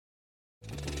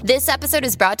This episode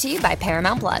is brought to you by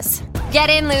Paramount Plus.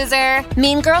 Get in, loser!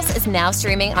 Mean Girls is now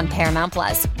streaming on Paramount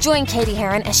Plus. Join Katie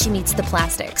Heron as she meets the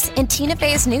plastics in Tina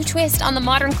Fey's new twist on the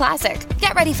modern classic.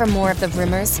 Get ready for more of the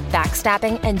rumors,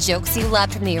 backstabbing, and jokes you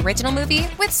loved from the original movie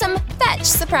with some fetch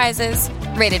surprises.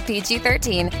 Rated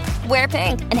PG-13. Wear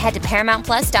pink and head to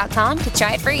ParamountPlus.com to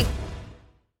try it free.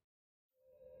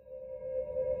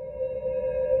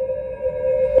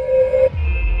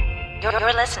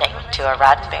 You're listening to a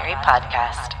Roddenberry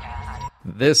podcast.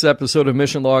 This episode of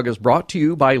Mission Log is brought to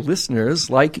you by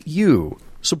listeners like you,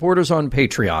 supporters on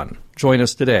Patreon. Join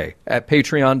us today at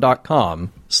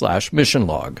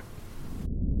patreon.com/missionlog.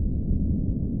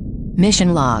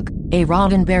 Mission Log, a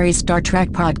Roddenberry Star Trek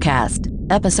podcast,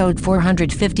 episode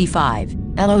 455,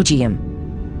 Elogium.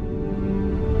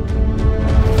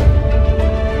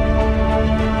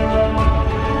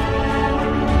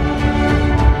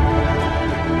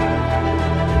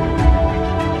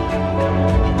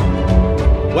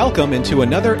 Welcome into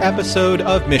another episode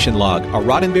of Mission Log, a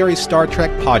Roddenberry Star Trek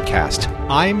podcast.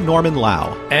 I'm Norman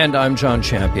Lau. And I'm John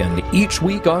Champion. Each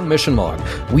week on Mission Log,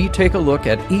 we take a look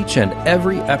at each and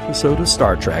every episode of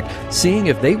Star Trek, seeing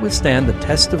if they withstand the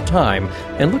test of time,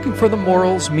 and looking for the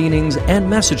morals, meanings, and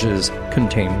messages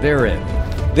contained therein.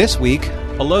 This week,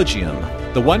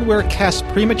 Elogium, the one where Kes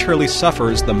prematurely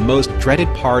suffers the most dreaded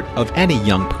part of any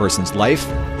young person's life,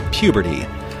 puberty,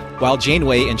 while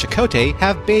Janeway and Chakotay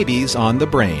have babies on the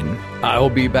brain.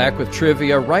 I'll be back with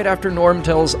trivia right after Norm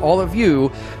tells all of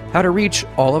you how to reach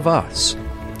all of us.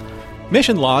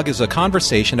 Mission Log is a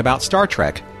conversation about Star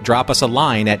Trek. Drop us a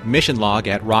line at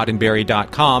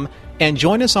missionlog@roddenberry.com and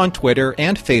join us on Twitter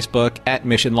and Facebook at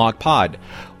Mission Log Pod.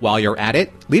 While you're at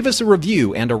it, leave us a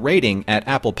review and a rating at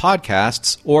Apple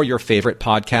Podcasts or your favorite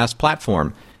podcast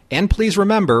platform. And please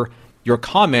remember, your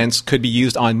comments could be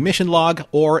used on Mission Log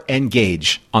or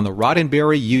Engage on the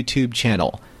Roddenberry YouTube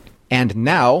channel. And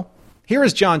now, here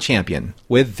is John Champion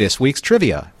with this week's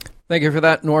trivia. Thank you for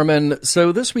that, Norman.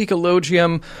 So this week,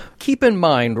 Elogium, keep in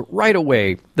mind right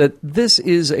away that this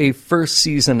is a first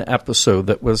season episode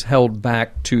that was held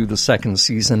back to the second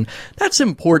season. That's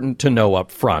important to know up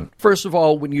front. First of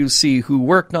all, when you see who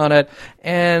worked on it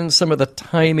and some of the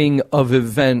timing of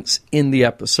events in the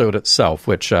episode itself,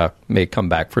 which may come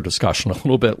back for discussion a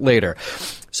little bit later.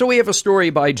 So we have a story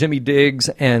by Jimmy Diggs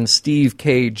and Steve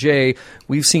K.J.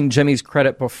 We've seen Jimmy's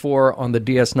credit before on the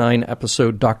DS9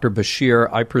 episode Dr. Bashir,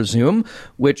 I presume,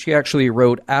 which he actually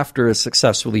wrote after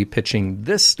successfully pitching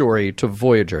this story to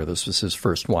Voyager. This was his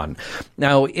first one.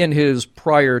 Now, in his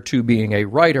prior to being a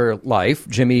writer life,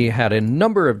 Jimmy had a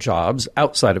number of jobs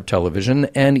outside of television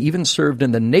and even served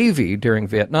in the Navy during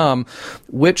Vietnam,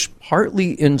 which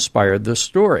partly inspired this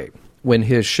story. When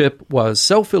his ship was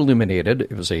self-illuminated,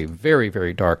 it was a very,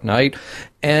 very dark night,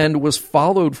 and was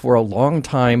followed for a long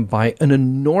time by an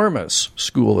enormous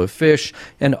school of fish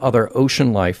and other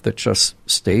ocean life that just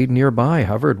stayed nearby,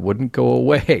 hovered, wouldn't go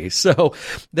away. So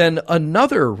then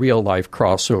another real-life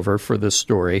crossover for this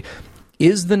story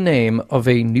is the name of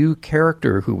a new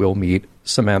character who we'll meet,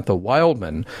 Samantha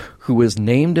Wildman, who was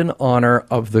named in honor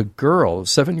of the girl,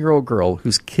 7-year-old girl,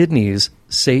 whose kidneys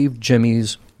saved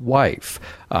Jimmy's wife.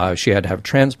 She had to have a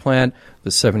transplant.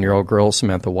 The 7-year-old girl,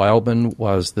 Samantha Wildman,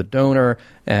 was the donor,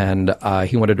 and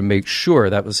he wanted to make sure,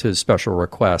 that was his special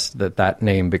request, that that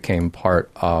name became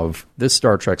part of this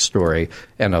Star Trek story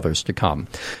and others to come.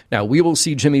 Now, we will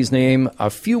see Jimmy's name a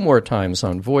few more times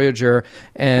on Voyager,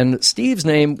 and Steve's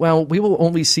name, well, we will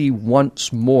only see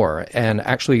once more, and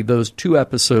actually those 2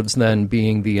 episodes then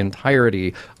being the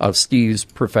entirety of Steve's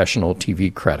professional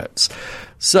TV credits.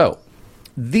 So,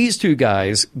 these 2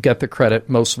 guys get the credit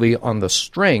mostly on the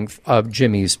strength of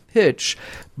Jimmy's pitch,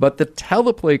 but the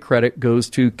teleplay credit goes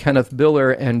to Kenneth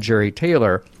Biller and Jerry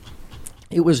Taylor.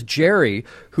 It was Jerry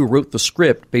who wrote the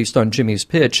script based on Jimmy's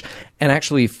pitch and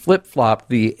actually flip-flopped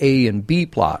the A and B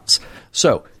plots.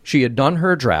 So she had done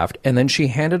her draft, and then she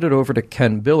handed it over to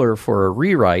Ken Biller for a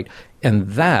rewrite, and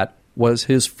that was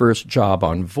his first job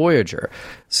on Voyager.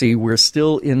 See, we're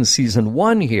still in season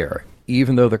 1 here,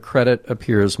 even though the credit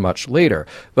appears much later.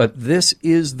 But this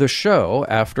is the show,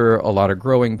 after a lot of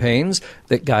growing pains,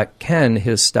 that got Ken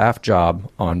his staff job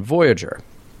on Voyager.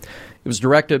 It was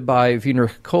directed by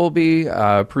Wiener Colby,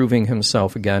 proving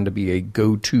himself again to be a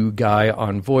go-to guy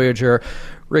on Voyager.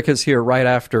 Rick is here right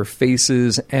after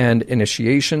Faces and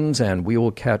Initiations, and we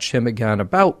will catch him again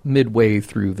about midway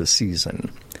through the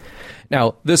season.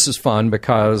 Now, this is fun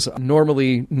because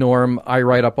normally, Norm, I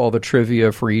write up all the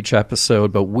trivia for each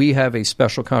episode, but we have a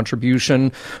special contribution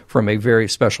from a very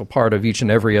special part of each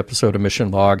and every episode of Mission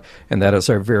Log, and that is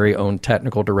our very own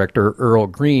technical director, Earl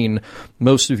Green.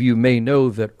 Most of you may know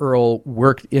that Earl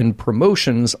worked in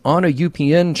promotions on a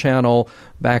UPN channel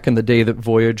back in the day that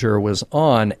Voyager was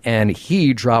on, and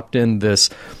he dropped in this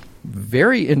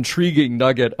very intriguing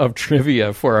nugget of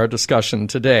trivia for our discussion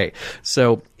today.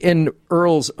 So, in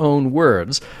Earl's own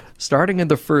words, starting in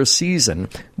the first season,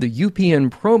 the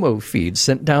UPN promo feed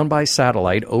sent down by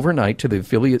satellite overnight to the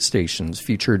affiliate stations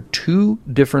featured 2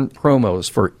 different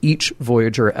promos for each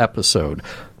Voyager episode,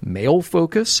 male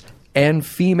focus and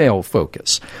female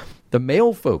focus. The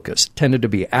male focus tended to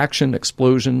be action,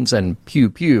 explosions, and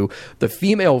pew-pew. The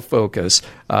female focus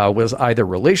was either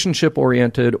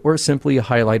relationship-oriented or simply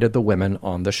highlighted the women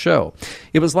on the show.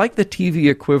 It was like the TV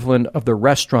equivalent of the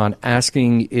restaurant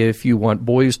asking if you want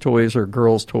boys' toys or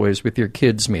girls' toys with your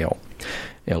kids' meal.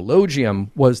 Elogium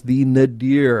was the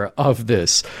nadir of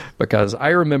this, because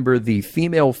I remember the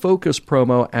female focus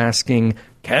promo asking,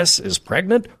 "Kes is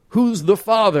pregnant? Who's the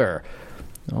father?"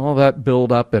 All that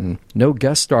build-up and no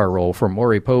guest star role for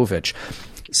Maury Povich.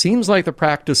 Seems like the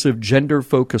practice of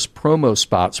gender-focused promo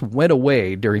spots went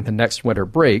away during the next winter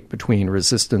break between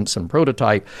Resistance and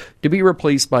Prototype to be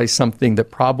replaced by something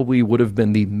that probably would have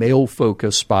been the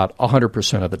male-focused spot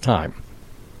 100% of the time.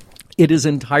 It is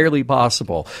entirely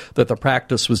possible that the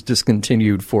practice was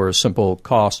discontinued for simple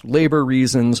cost labor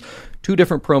reasons. 2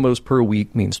 different promos per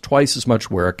week means twice as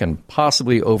much work and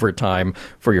possibly overtime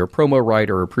for your promo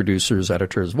writer or producers,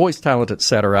 editors, voice talent,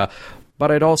 etc.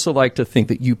 But I'd also like to think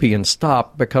that UPN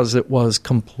stopped because it was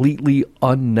completely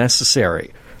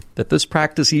unnecessary. That this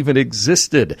practice even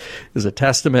existed is a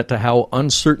testament to how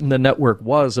uncertain the network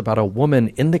was about a woman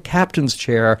in the captain's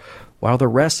chair, while the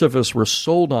rest of us were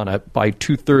sold on it by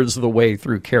 2/3 of the way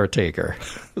through Caretaker.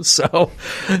 So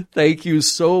thank you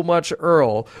so much,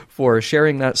 Earl, for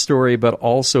sharing that story, but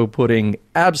also putting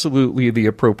absolutely the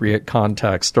appropriate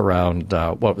context around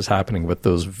what was happening with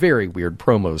those very weird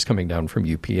promos coming down from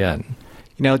UPN.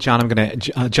 You know, John, I'm going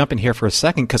to jump in here for a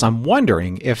second because I'm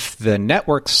wondering if the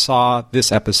network saw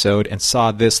this episode and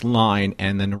saw this line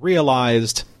and then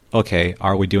realized, okay,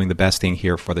 are we doing the best thing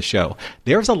here for the show?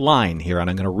 There's a line here, and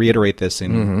I'm going to reiterate this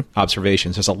in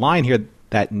observations. There's a line here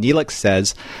that Neelix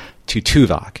says to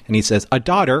Tuvok, and he says, "A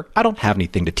daughter? I don't have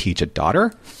anything to teach a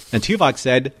daughter." And Tuvok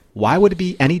said, "Why would it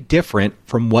be any different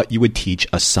from what you would teach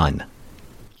a son?"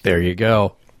 There you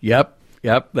go.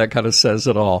 Yep, that kind of says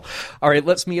it all. All right,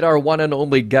 let's meet our one and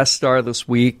only guest star this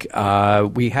week.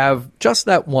 We have just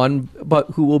that one,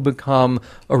 but who will become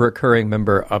a recurring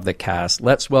member of the cast.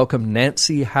 Let's welcome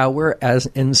Nancy Hauer as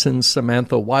Ensign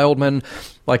Samantha Wildman.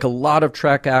 Like a lot of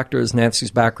Trek actors,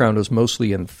 Nancy's background was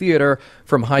mostly in theater.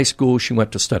 From high school, she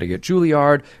went to study at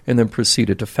Juilliard and then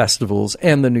proceeded to festivals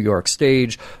and the New York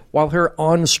stage. While her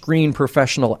on-screen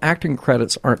professional acting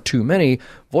credits aren't too many,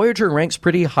 Voyager ranks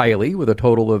pretty highly with a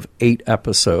total of 8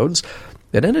 episodes.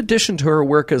 And in addition to her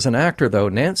work as an actor, though,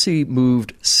 Nancy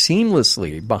moved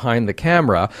seamlessly behind the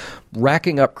camera,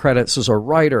 racking up credits as a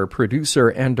writer, producer,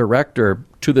 and director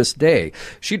to this day.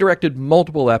 She directed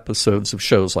multiple episodes of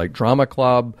shows like Drama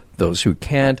Club, Those Who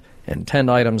Can't, and 10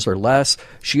 Items or Less.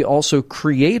 She also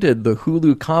created the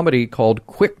Hulu comedy called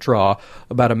Quick Draw,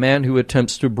 about a man who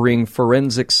attempts to bring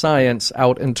forensic science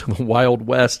out into the Wild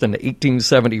West in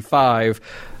 1875.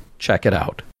 Check it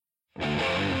out.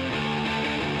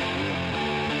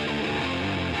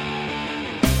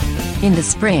 In the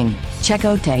spring,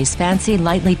 Chakotay's fancy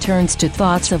lightly turns to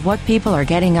thoughts of what people are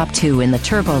getting up to in the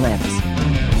turbolifts.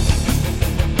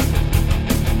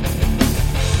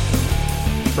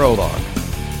 Prologue.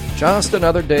 Just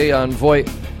another day on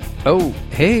Oh,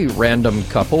 hey, random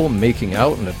couple making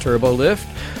out in a turbolift.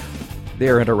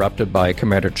 They're interrupted by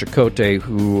Commander Chakotay,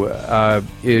 who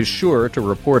is sure to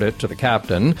report it to the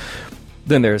captain.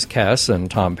 Then there's Kes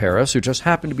and Tom Paris, who just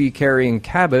happen to be carrying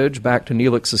cabbage back to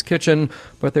Neelix's kitchen,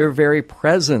 but their very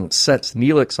presence sets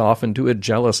Neelix off into a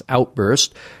jealous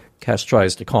outburst. Kes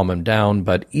tries to calm him down,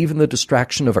 but even the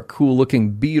distraction of a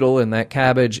cool-looking beetle in that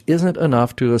cabbage isn't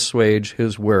enough to assuage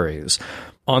his worries.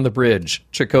 On the bridge,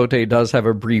 Chakotay does have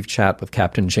a brief chat with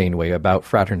Captain Janeway about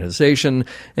fraternization,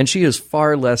 and she is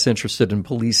far less interested in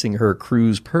policing her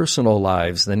crew's personal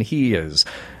lives than he is.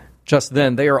 Just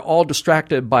then, they are all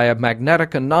distracted by a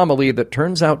magnetic anomaly that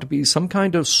turns out to be some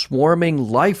kind of swarming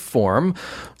life form,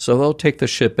 so they'll take the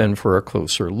ship in for a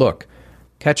closer look.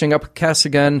 Catching up with Kes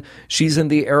again, she's in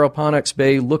the aeroponics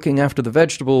bay looking after the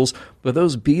vegetables, but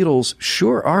those beetles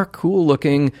sure are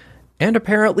cool-looking and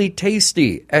apparently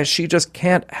tasty, as she just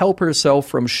can't help herself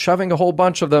from shoving a whole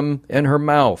bunch of them in her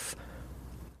mouth.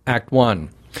 Act 1.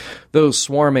 Those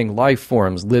swarming life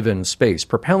forms live in space,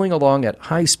 propelling along at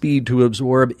high speed to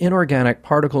absorb inorganic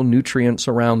particle nutrients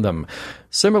around them.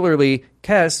 Similarly,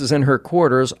 Kes is in her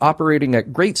quarters, operating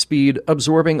at great speed,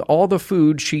 absorbing all the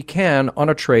food she can on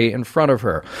a tray in front of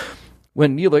her.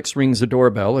 When Neelix rings the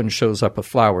doorbell and shows up with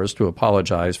flowers to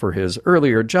apologize for his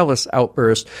earlier jealous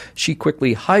outburst, she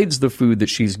quickly hides the food that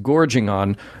she's gorging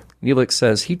on. Neelix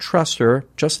says he trusts her,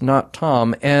 just not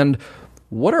Tom, and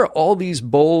what are all these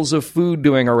bowls of food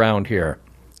doing around here?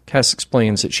 Kes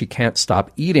explains that she can't stop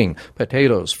eating.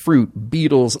 Potatoes, fruit,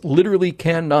 beetles, literally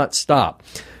cannot stop.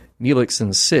 Neelix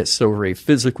insists over a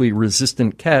physically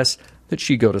resistant Kes that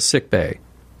she go to sickbay.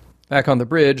 Back on the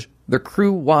bridge, the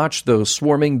crew watch those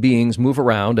swarming beings move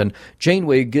around, and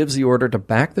Janeway gives the order to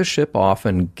back the ship off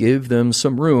and give them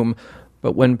some room.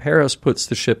 But when Paris puts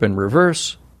the ship in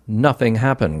reverse, nothing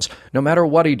happens. No matter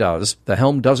what he does, the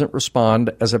helm doesn't respond,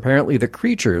 as apparently the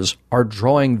creatures are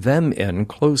drawing them in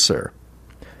closer.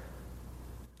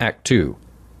 Act 2.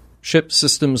 Ship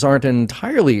systems aren't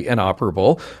entirely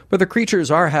inoperable, but the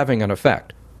creatures are having an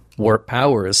effect. Warp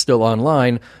power is still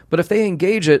online, but if they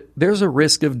engage it, there's a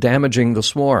risk of damaging the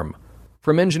swarm.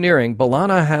 From engineering,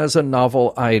 B'Elanna has a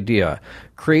novel idea,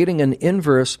 creating an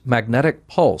inverse magnetic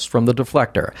pulse from the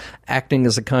deflector, acting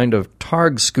as a kind of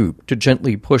targ scoop to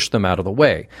gently push them out of the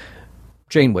way.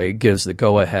 Janeway gives the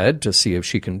go-ahead to see if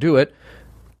she can do it.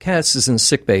 Kes is in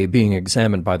sickbay being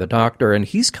examined by the doctor, and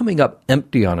he's coming up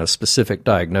empty on a specific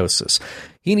diagnosis.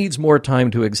 He needs more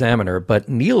time to examine her, but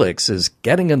Neelix is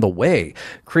getting in the way,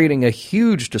 creating a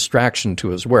huge distraction to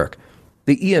his work.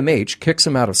 The EMH kicks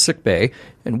him out of sickbay,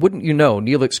 and wouldn't you know,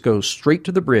 Neelix goes straight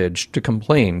to the bridge to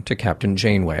complain to Captain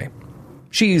Janeway.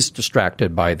 She's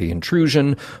distracted by the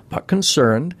intrusion, but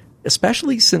concerned,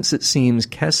 especially since it seems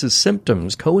Kes's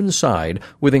symptoms coincide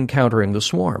with encountering the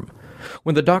swarm.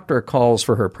 When the doctor calls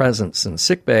for her presence in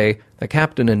sickbay, the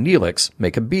captain and Neelix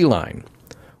make a beeline.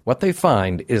 What they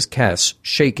find is Kes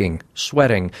shaking,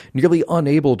 sweating, nearly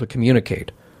unable to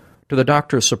communicate. To the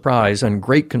doctor's surprise and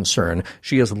great concern,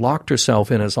 she has locked herself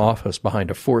in his office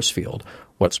behind a force field.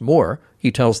 What's more,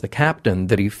 he tells the captain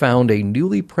that he found a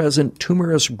newly present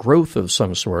tumorous growth of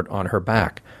some sort on her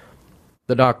back.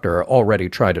 The doctor already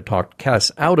tried to talk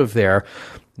Kes out of there.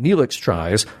 Neelix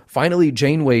tries. Finally,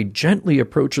 Janeway gently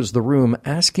approaches the room,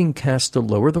 asking Kes to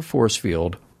lower the force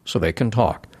field so they can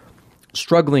talk.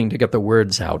 Struggling to get the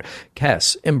words out,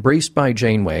 Kes, embraced by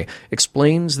Janeway,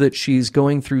 explains that she's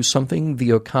going through something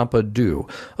the Ocampa do,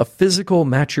 a physical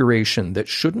maturation that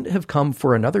shouldn't have come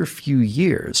for another few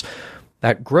years.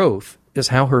 That growth is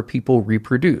how her people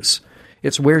reproduce.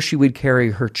 It's where she would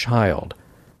carry her child.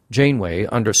 Janeway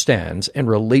understands and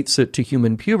relates it to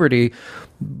human puberty,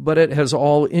 but it has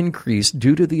all increased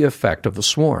due to the effect of the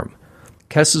swarm.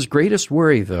 Kes's greatest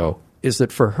worry, though, is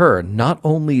that for her, not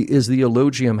only is the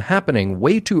Elogium happening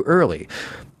way too early,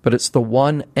 but it's the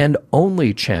one and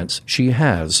only chance she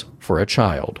has for a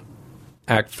child.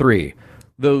 Act 3.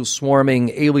 Those swarming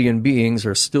alien beings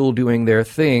are still doing their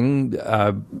thing,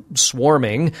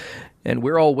 swarming, and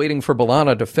we're all waiting for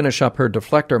B'Elanna to finish up her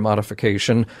deflector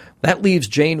modification. That leaves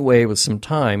Janeway with some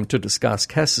time to discuss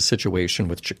Kes's situation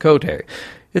with Chakotay.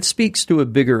 It speaks to a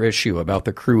bigger issue about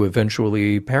the crew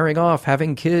eventually pairing off,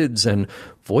 having kids, and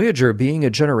Voyager being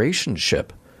a generation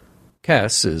ship.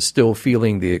 Kes is still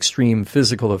feeling the extreme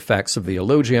physical effects of the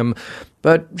Elogium,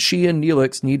 but she and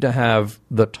Neelix need to have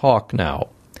the talk now.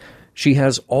 She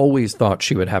has always thought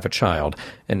she would have a child,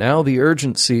 and now the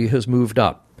urgency has moved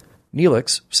up.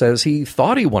 Neelix says he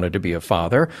thought he wanted to be a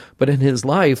father, but in his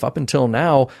life, up until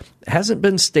now, hasn't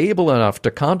been stable enough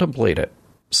to contemplate it.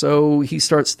 So he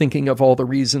starts thinking of all the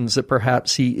reasons that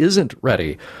perhaps he isn't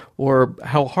ready, or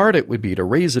how hard it would be to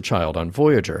raise a child on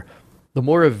Voyager. The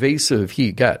more evasive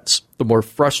he gets, the more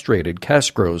frustrated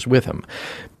Kes grows with him.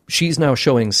 She's now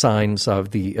showing signs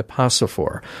of the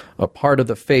ipasiphore, a part of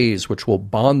the phase which will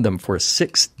bond them for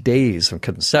 6 days of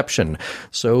conception,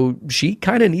 so she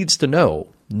kind of needs to know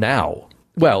now.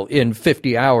 Well, in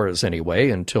 50 hours anyway,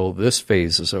 until this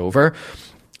phase is over.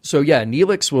 So yeah,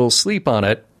 Neelix will sleep on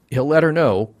it. He'll let her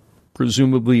know,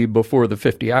 presumably before the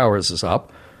 50 hours is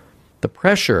up. The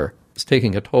pressure is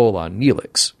taking a toll on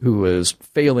Neelix, who is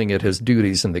failing at his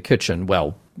duties in the kitchen,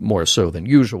 well, more so than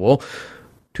usual.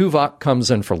 Tuvok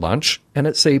comes in for lunch, and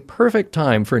it's a perfect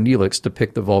time for Neelix to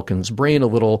pick the Vulcan's brain a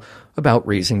little about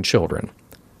raising children.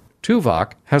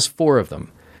 Tuvok has 4 of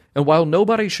them, and while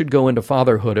nobody should go into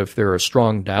fatherhood if there are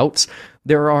strong doubts,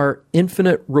 there are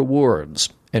infinite rewards,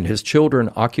 and his children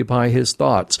occupy his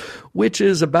thoughts, which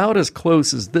is about as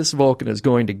close as this Vulcan is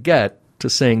going to get to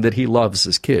saying that he loves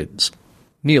his kids.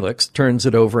 Neelix turns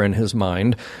it over in his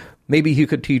mind. Maybe he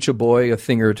could teach a boy a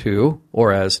thing or two,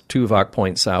 or as Tuvok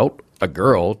points out, a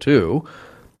girl too.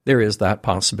 There is that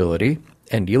possibility,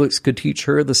 and Neelix could teach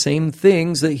her the same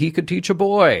things that he could teach a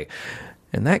boy.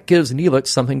 And that gives Neelix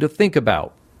something to think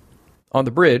about. On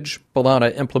the bridge,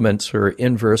 B'Elanna implements her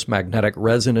inverse magnetic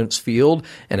resonance field,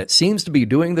 and it seems to be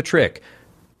doing the trick,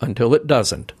 until it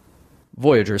doesn't.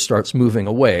 Voyager starts moving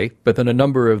away, but then a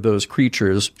number of those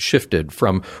creatures shifted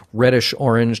from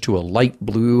reddish-orange to a light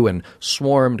blue and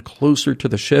swarmed closer to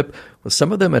the ship, with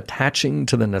some of them attaching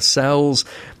to the nacelles.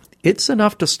 It's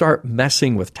enough to start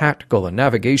messing with tactical and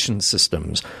navigation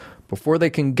systems. Before they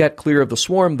can get clear of the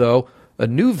swarm, though, a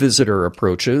new visitor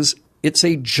approaches. It's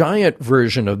a giant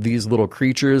version of these little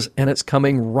creatures, and it's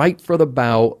coming right for the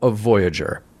bow of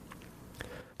Voyager.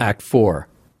 Act 4.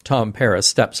 Tom Paris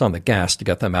steps on the gas to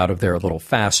get them out of there a little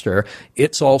faster.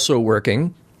 It's also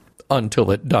working, until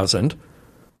it doesn't.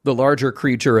 The larger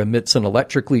creature emits an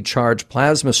electrically charged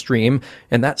plasma stream,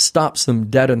 and that stops them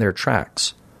dead in their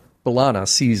tracks. B'Elanna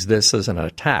sees this as an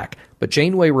attack, but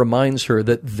Janeway reminds her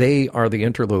that they are the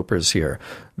interlopers here.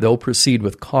 They'll proceed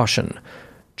with caution.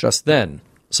 Just then,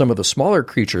 some of the smaller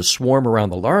creatures swarm around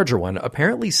the larger one,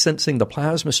 apparently sensing the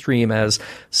plasma stream as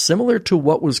similar to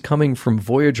what was coming from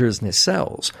Voyager's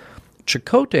nacelles.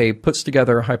 Chakotay puts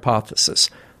together a hypothesis.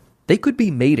 They could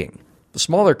be mating, the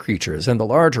smaller creatures and the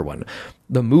larger one.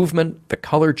 The movement, the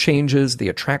color changes, the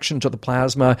attraction to the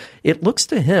plasma, it looks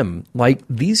to him like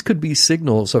these could be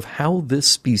signals of how this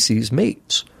species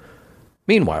mates.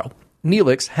 Meanwhile,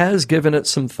 Neelix has given it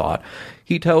some thought.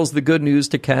 He tells the good news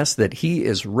to Kes that he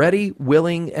is ready,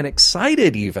 willing, and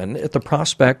excited even at the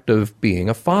prospect of being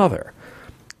a father.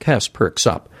 Kes perks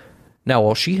up. Now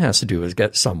all she has to do is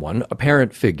get someone, a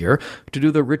parent figure, to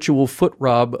do the ritual foot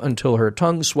rub until her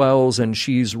tongue swells and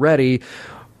she's ready.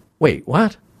 Wait,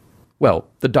 what? Well,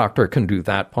 the doctor can do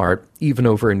that part, even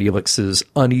over Neelix's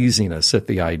uneasiness at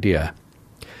the idea.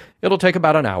 It'll take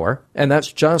about an hour, and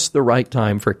that's just the right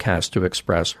time for Cass to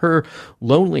express her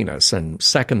loneliness and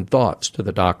second thoughts to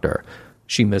the doctor.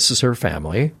 She misses her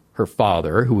family, her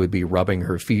father, who would be rubbing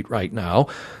her feet right now.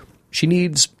 She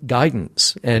needs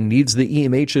guidance and needs the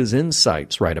EMH's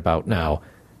insights right about now.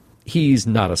 He's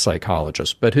not a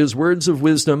psychologist, but his words of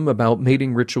wisdom about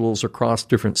mating rituals across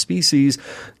different species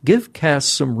give Cass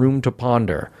some room to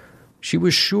ponder. She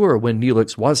was sure when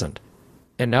Neelix wasn't,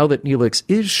 and now that Neelix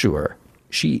is sure,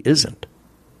 she isn't.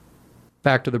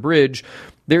 Back to the bridge,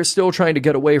 they're still trying to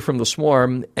get away from the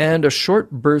swarm, and a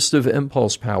short burst of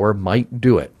impulse power might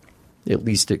do it. At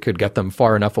least it could get them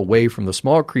far enough away from the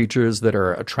small creatures that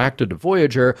are attracted to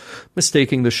Voyager,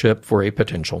 mistaking the ship for a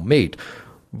potential mate.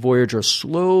 Voyager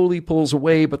slowly pulls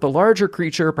away, but the larger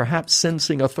creature, perhaps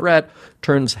sensing a threat,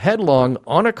 turns headlong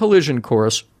on a collision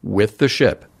course with the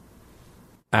ship.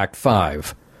 Act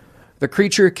 5. The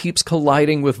creature keeps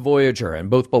colliding with Voyager, and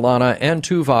both B'Elanna and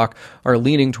Tuvok are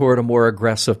leaning toward a more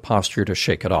aggressive posture to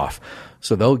shake it off.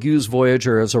 So they'll use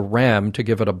Voyager as a ram to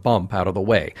give it a bump out of the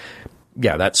way.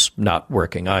 Yeah, that's not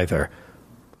working either.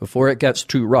 Before it gets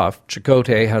too rough,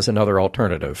 Chakotay has another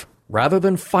alternative. Rather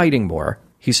than fighting more,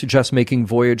 he suggests making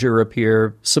Voyager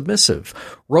appear submissive,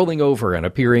 rolling over and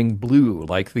appearing blue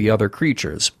like the other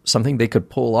creatures, something they could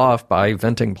pull off by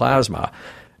venting plasma.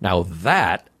 Now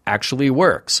that actually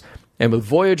works. And with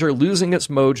Voyager losing its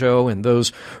mojo and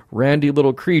those randy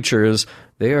little creatures,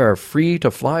 they are free to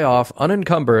fly off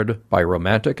unencumbered by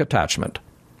romantic attachment.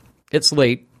 It's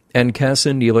late, and Kes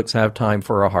and Neelix have time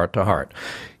for a heart-to-heart.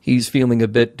 He's feeling a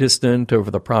bit distant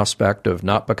over the prospect of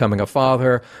not becoming a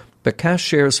father, but Kes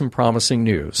shares some promising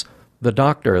news. The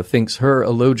doctor thinks her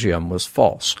Elogium was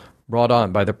false, brought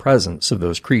on by the presence of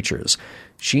those creatures.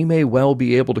 She may well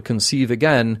be able to conceive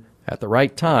again at the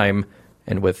right time,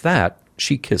 and with that,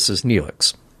 she kisses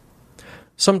Neelix.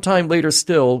 Sometime later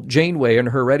still, Janeway in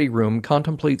her ready room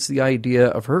contemplates the idea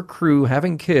of her crew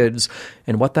having kids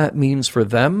and what that means for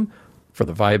them, for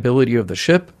the viability of the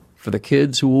ship, for the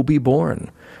kids who will be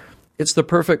born. It's the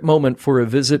perfect moment for a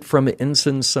visit from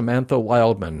Ensign Samantha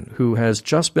Wildman, who has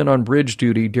just been on bridge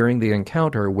duty during the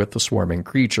encounter with the swarming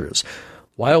creatures.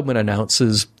 Wildman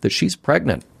announces that she's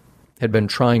pregnant, had been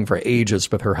trying for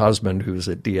ages with her husband, who's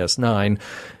at DS9,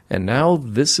 and now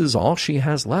this is all she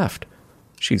has left.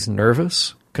 She's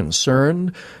nervous,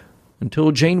 concerned,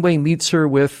 until Janeway meets her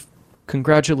with,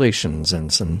 "Congratulations,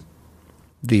 Ensign."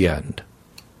 The end.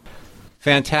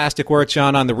 Fantastic work,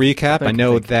 John, on the recap. I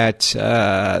know that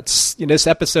this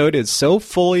episode is so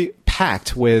fully packed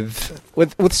packed with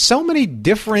so many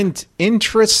different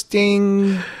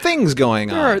interesting things going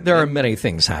on. There are many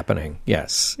things happening.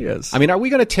 Yes. I mean, are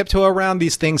we going to tiptoe around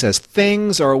these things as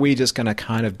things, or are we just going to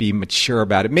kind of be mature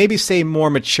about it? Maybe say more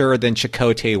mature than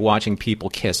Chakotay watching people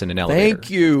kiss in an elevator.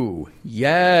 Thank you.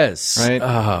 Yes. Right?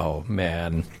 Oh,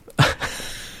 man.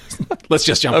 Let's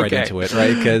just jump right into it,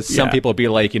 right? Because some people will be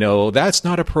like, that's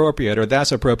not appropriate or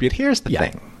that's appropriate. Here's the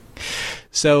thing.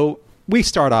 So we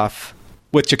start off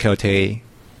with Chakotay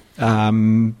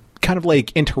kind of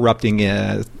like interrupting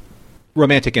a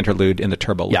romantic interlude in the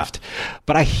turbo lift.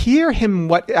 But I hear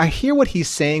what he's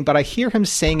saying, but I hear him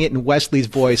saying it in Wesley's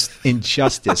voice in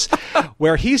Justice,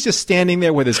 where he's just standing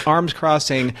there with his arms crossed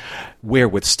saying, "We're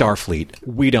with Starfleet.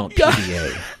 We don't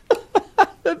PDA."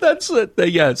 That's it.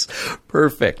 Yes.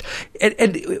 Perfect.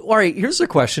 And all right, here's the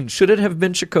question. Should it have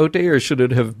been Chakotay or should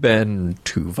it have been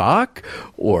Tuvok?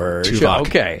 Tuvok.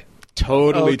 Okay.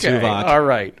 Totally Tuvok. All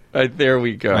right. There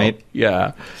we go. Right?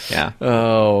 Yeah. Yeah.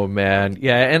 Oh, man.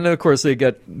 Yeah. And of course, they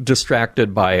get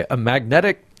distracted by a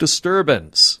magnetic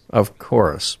disturbance, of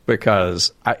course,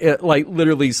 because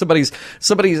literally somebody's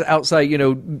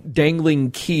outside,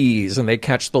 dangling keys, and they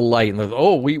catch the light and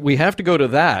we have to go to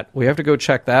that. We have to go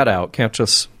check that out. Can't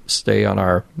just stay on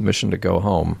our mission to go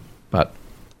home. But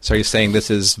so you're saying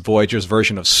this is Voyager's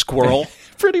version of Squirrel?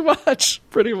 Pretty much.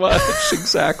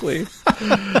 Exactly.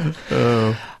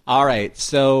 All right.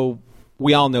 So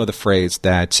we all know the phrase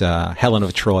that Helen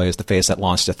of Troy is the face that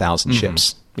launched 1,000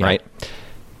 ships, right?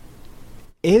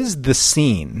 Is the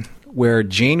scene where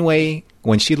Janeway,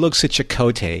 when she looks at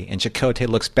Chakotay and Chakotay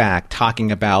looks back,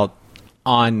 talking about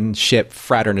on-ship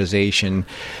fraternization,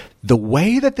 the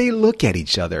way that they look at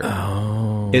each other,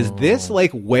 is this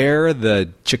like where the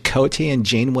Chakotay and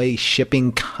Janeway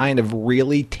shipping kind of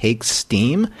really takes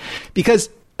steam? Because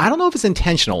I don't know if it's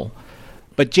intentional,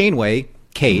 but Janeway,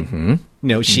 Kate,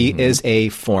 she is a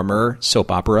former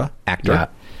soap opera actor. Yeah.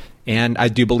 And I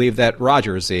do believe that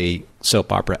Roger is a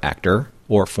soap opera actor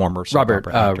or former soap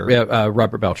opera actor.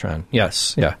 Robert Beltran.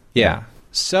 Yes. Yeah. Yeah.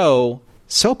 So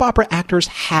soap opera actors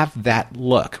have that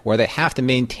look where they have to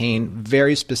maintain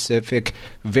very specific,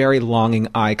 very longing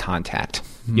eye contact,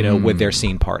 with their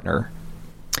scene partner.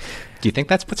 Do you think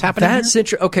that's what's happening? That's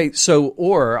interesting. Okay, so,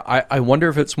 I wonder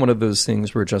if it's one of those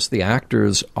things where just the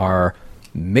actors are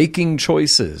making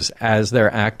choices as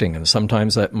they're acting, and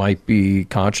sometimes that might be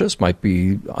conscious, might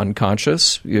be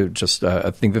unconscious, just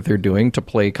a thing that they're doing to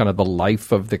play kind of the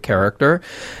life of the character.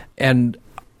 And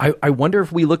I wonder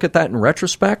if we look at that in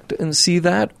retrospect and see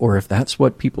that, or if that's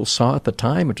what people saw at the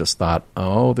time and just thought,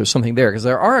 oh, there's something there. Because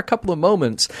there are a couple of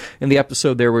moments in the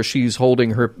episode there where she's holding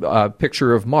her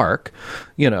picture of Mark,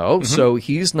 so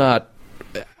he's not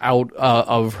out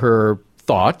of her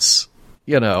thoughts,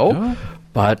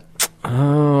 but,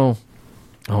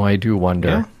 I do wonder.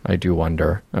 Yeah. I do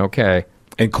wonder. Okay.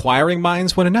 Inquiring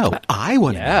minds want to know. I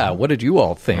want to know. Yeah, what did you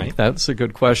all think? Right. That's a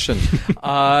good question.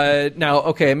 Now,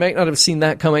 okay, I might not have seen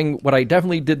that coming. What I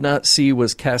definitely did not see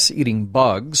was Cass eating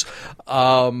bugs.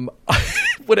 When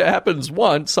it happens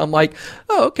once, I'm like,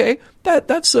 oh, okay,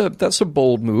 that's a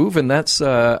bold move, and that's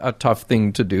a tough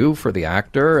thing to do for the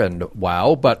actor, and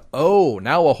wow. But,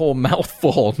 now a whole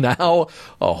mouthful. Now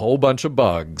a whole bunch of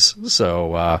bugs.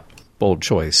 So, bold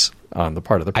choice on the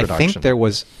part of the production. I think there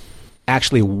was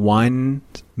actually one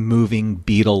moving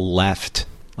beetle left,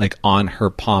 like on her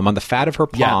palm, on the fat of her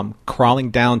palm,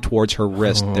 crawling down towards her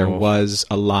wrist. There was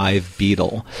a live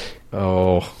beetle.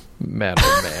 Oh man!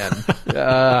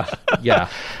 Yeah.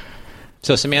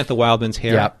 So Samantha Wildman's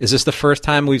hair. Yeah. Is this the first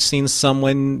time we've seen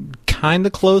someone kind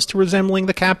of close to resembling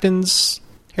the captain's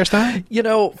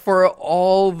hairstyle? For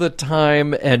all the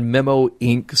time and memo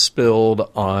ink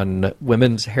spilled on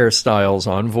women's hairstyles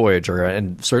on Voyager,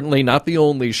 and certainly not the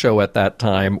only show at that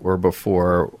time or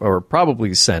before or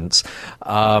probably since,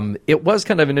 it was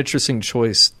kind of an interesting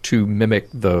choice to mimic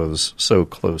those so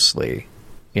closely.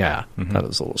 Yeah, that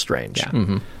was a little strange. Yeah.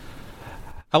 Mm-hmm.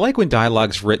 I like when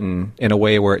dialogue's written in a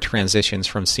way where it transitions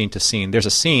from scene to scene. There's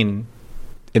a scene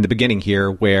in the beginning here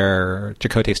where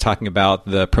Chakotay's talking about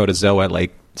the protozoa,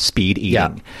 like speed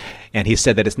eating. And he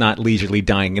said that it's not leisurely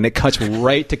dying, and it cuts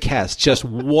right to Cass just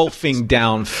wolfing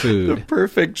down food. The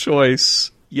perfect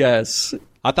choice. Yes.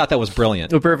 I thought that was brilliant.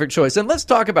 The perfect choice. And let's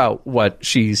talk about what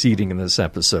she's eating in this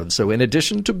episode. So in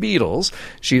addition to beetles,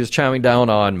 she is chowing down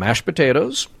on mashed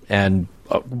potatoes, and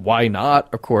why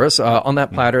not, of course. On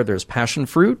that platter, there's passion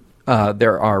fruit,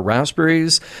 there are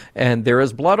raspberries, and there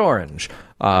is blood orange.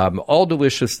 All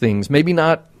delicious things. Maybe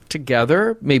not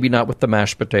together, maybe not with the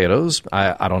mashed potatoes.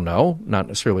 I don't know. Not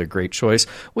necessarily a great choice.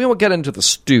 We won't get into the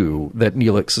stew that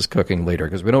Neelix is cooking later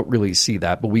because we don't really see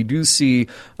that. But we do see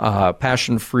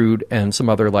passion fruit and some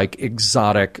other like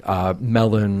exotic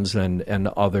melons and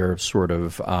other sort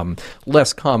of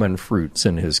less common fruits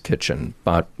in his kitchen.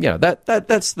 But yeah,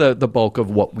 that's the bulk of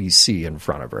what we see in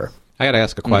front of her. I got to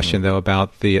ask a question, though,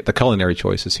 about the culinary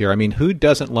choices here. I mean, who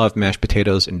doesn't love mashed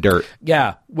potatoes and dirt?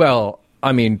 Yeah, well,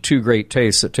 I mean, two great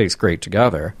tastes that taste great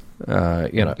together.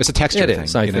 It's a texture thing. It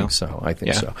is. I think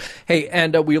so. Hey,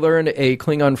 and we learned a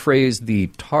Klingon phrase, the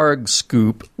Targ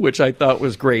scoop, which I thought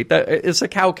was great. It's a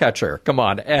cow catcher. Come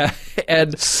on.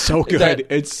 And so good.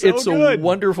 It's good. A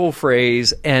wonderful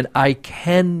phrase, and I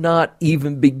cannot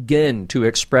even begin to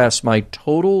express my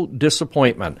total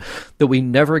disappointment that we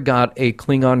never got a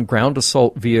Klingon ground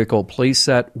assault vehicle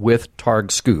playset with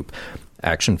Targ scoop.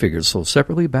 Action figures sold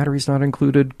separately, batteries not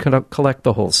included, collect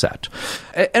the whole set.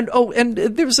 And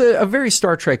there's a very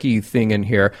Star Trek-y thing in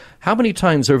here. How many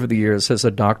times over the years has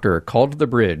a doctor called to the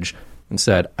bridge and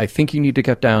said, I think you need to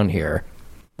get down here?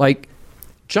 Like,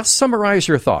 just summarize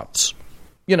your thoughts.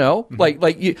 You know,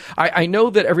 I know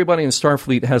that everybody in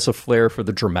Starfleet has a flair for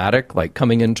the dramatic, like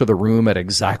coming into the room at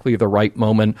exactly the right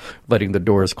moment, letting the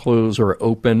doors close or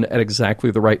open at exactly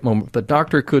the right moment. The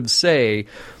doctor could say,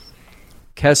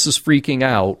 Kes is freaking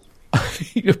out.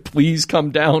 Please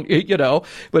come down,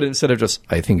 But instead of just,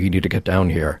 I think you need to get down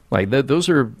here. Like, those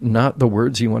are not the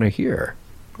words you want to hear.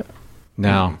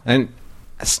 No. And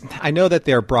I know that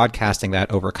they're broadcasting that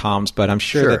over comms, but I'm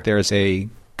sure that there's a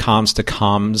comms to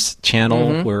comms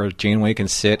channel where Janeway can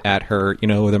sit at her,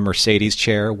 the Mercedes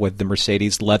chair with the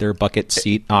Mercedes leather bucket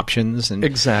seat options and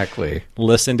exactly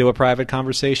listen to a private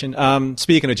conversation.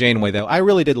 Speaking of Janeway, though, I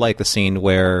really did like the scene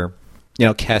where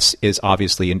Kes is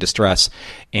obviously in distress,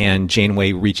 and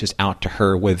Janeway reaches out to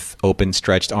her with open,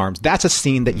 stretched arms. That's a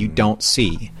scene that you don't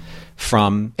see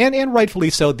from, and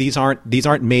rightfully so. These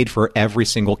aren't made for every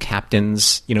single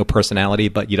captain's personality,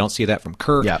 but you don't see that from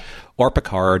Kirk or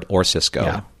Picard or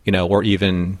Sisko, or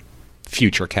even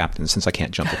future captains, since I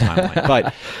can't jump the timeline.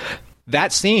 But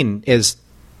that scene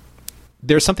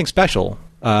there's something special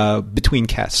between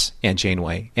Kes and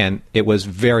Janeway, and it was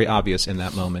very obvious in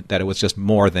that moment that it was just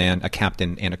more than a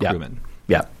captain and a crewman.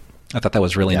 Yeah. I thought that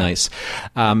was really nice.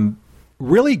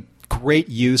 Really great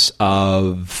use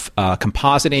of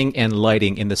compositing and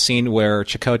lighting in the scene where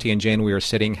Chakotay and Janeway are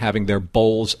sitting having their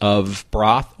bowls of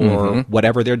broth or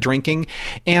whatever they're drinking.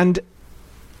 And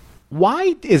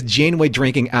why is Janeway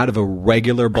drinking out of a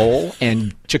regular bowl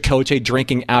and Chakotay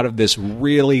drinking out of this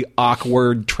really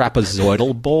awkward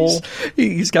trapezoidal bowl?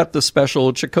 He's got the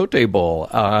special Chakotay bowl.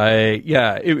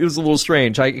 It was a little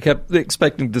strange. I kept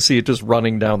expecting to see it just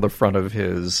running down the front of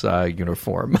his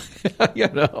uniform.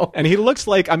 And he looks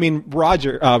like,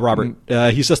 Robert,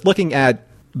 he's just looking at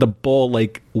the bowl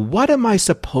like, what am I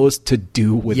supposed to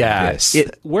do with this?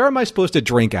 Where am I supposed to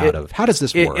drink out of? How does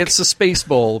this work? It's a space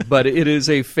bowl, but it is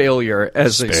a failure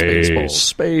as a space bowl.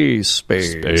 Space.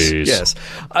 Yes.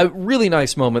 A really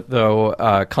nice moment, though,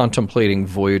 contemplating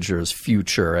Voyager's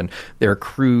future and their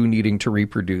crew needing to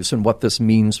reproduce and what this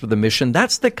means for the mission.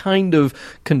 That's the kind of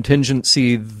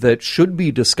contingency that should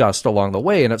be discussed along the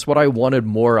way, and it's what I wanted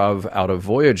more of out of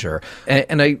Voyager.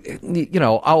 And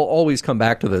I'll always come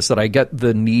back to this, that I get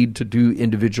the need to do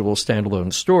individual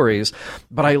standalone stories,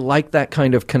 but I like that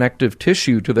kind of connective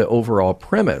tissue to the overall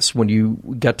premise when you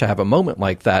get to have a moment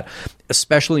like that,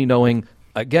 especially knowing,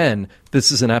 again,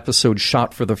 this is an episode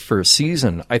shot for the first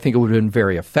season. I think it would have been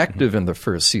very effective in the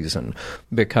first season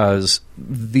because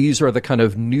these are the kind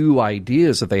of new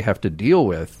ideas that they have to deal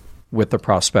with the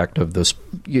prospect of this,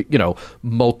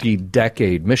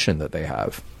 multi-decade mission that they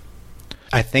have.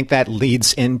 I think that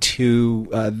leads into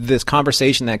this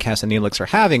conversation that Kes and Neelix are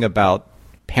having about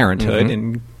parenthood.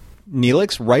 And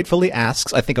Neelix rightfully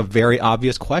asks, I think, a very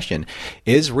obvious question.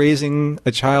 Is raising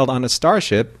a child on a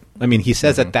starship, he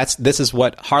says that this is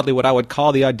hardly what I would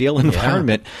call the ideal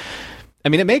environment.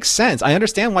 It makes sense. I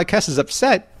understand why Kes is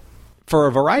upset for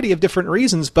a variety of different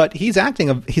reasons, but he's asking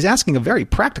a very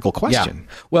practical question.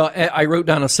 Yeah. Well, I wrote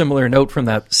down a similar note from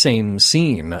that same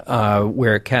scene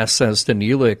where Kes says to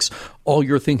Neelix, all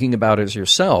you're thinking about is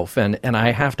yourself. And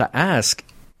I have to ask,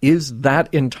 is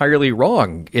that entirely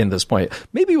wrong in this point?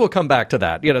 Maybe we'll come back to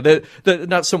that.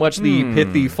 Not so much the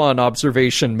pithy, fun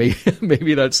observation.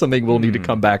 Maybe that's something we'll need to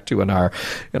come back to in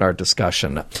our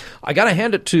discussion. I got to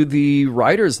hand it to the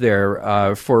writers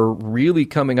there for really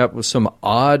coming up with some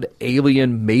odd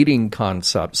alien mating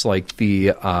concepts, like the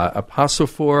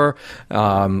apostrophe.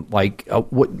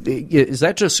 What is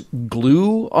that? Just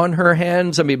glue on her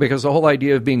hands? Because the whole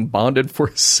idea of being bonded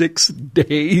for 6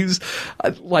 days.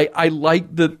 I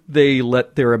like the that they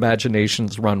let their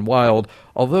imaginations run wild.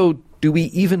 Although, do we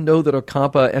even know that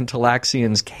Ocampa and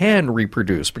Talaxians can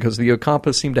reproduce? Because the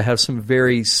Ocampa seem to have some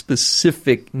very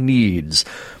specific needs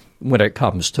when it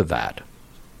comes to that.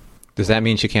 Does that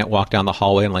mean she can't walk down the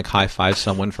hallway and high-five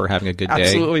someone for having a good day?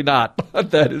 Absolutely not.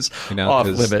 That is off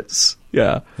limits.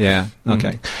 Yeah. Yeah.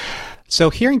 Okay. So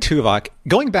hearing Tuvok,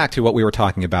 going back to what we were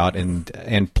talking about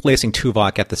and placing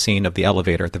Tuvok at the scene of the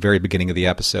elevator at the very beginning of the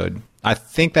episode, I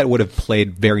think that would have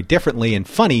played very differently and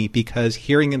funny because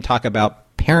hearing him talk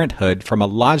about parenthood from a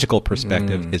logical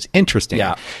perspective is interesting.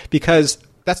 Yeah. Because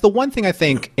that's the one thing I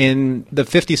think in the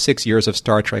 56 years of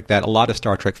Star Trek that a lot of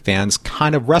Star Trek fans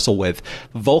kind of wrestle with.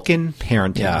 Vulcan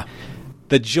parenting. Yeah.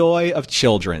 The joy of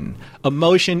children.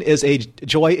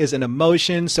 Joy is an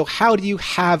emotion. So how do you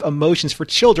have emotions for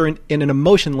children in an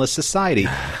emotionless society?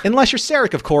 Unless you're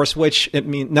Sarek, of course, which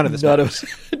none of this matters.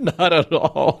 Not at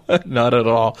all. Not at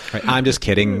all. Right, I'm just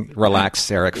kidding. Relax,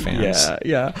 Sarek fans.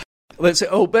 Yeah. Let's say,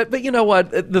 but you know what?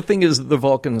 The thing is, the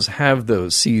Vulcans have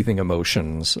those seething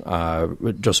emotions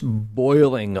just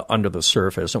boiling under the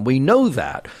surface. And we know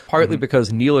that, partly because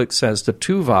Neelix says to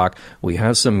Tuvok, we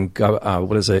have some,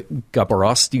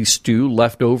 Gabarosti stew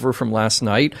left over from last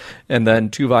night. And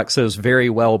then Tuvok says, very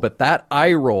well, but that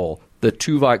eye roll that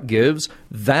Tuvok gives,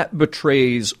 that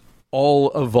betrays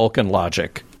all of Vulcan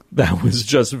logic. That was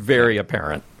just very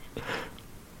apparent.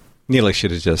 Neelix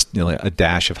should have just a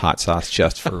dash of hot sauce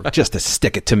just to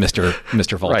stick it to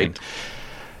Mr. Vulcan. Right.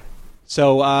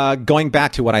 So going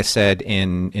back to what I said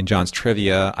in John's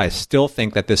trivia, I still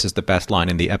think that this is the best line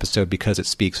in the episode because it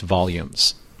speaks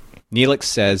volumes. Neelix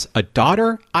says, "A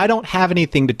daughter? I don't have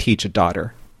anything to teach a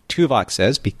daughter." Tuvok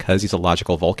says, because he's a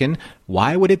logical Vulcan,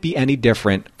 why would it be any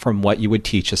different from what you would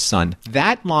teach a son?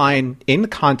 That line, in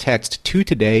context to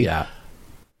today,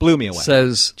 blew me away.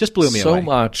 Just blew me away. So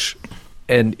much.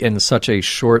 And in such a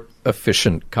short,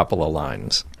 efficient couple of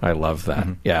lines. I love that.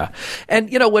 Yeah. And,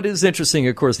 what is interesting,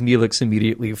 of course, Neelix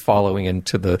immediately following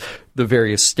into the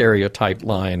various stereotype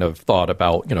line of thought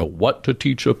about, what to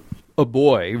teach a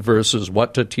boy versus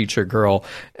what to teach a girl.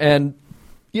 And,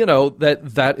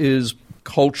 that is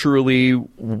culturally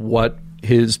what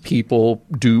his people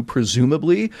do,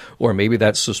 presumably, or maybe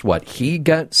that's just what he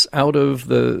gets out of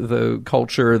the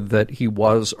culture that he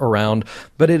was around.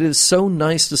 But it is so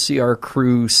nice to see our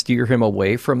crew steer him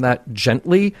away from that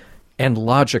gently and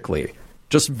logically.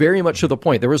 Just very much to the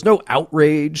point. There was no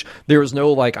outrage. There was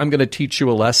no, I'm going to teach you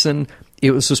a lesson.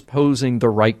 It was just posing the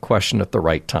right question at the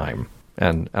right time.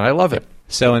 And I love it.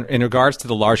 So in regards to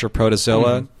the larger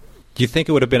protozoa, do you think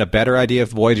it would have been a better idea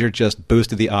if Voyager just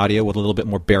boosted the audio with a little bit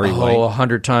more Barry White?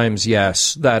 100 times,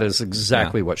 yes. That is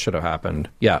exactly what should have happened.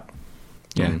 Yeah.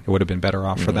 Yeah, it would have been better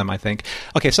off for them, I think.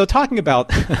 Okay, so talking about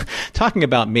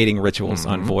mating rituals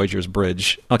on Voyager's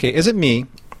bridge. Okay, is it me,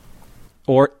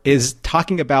 or is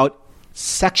talking about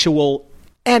sexual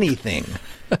anything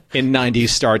in 90s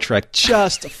Star Trek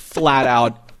just flat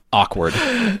out awkward?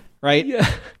 Right?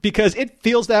 Yeah. Because it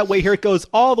feels that way here. It goes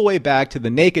all the way back to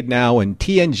the Naked Now and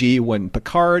TNG when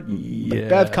Picard and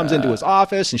Bev comes into his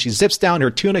office and she zips down her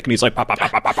tunic and he's like, pop, pop,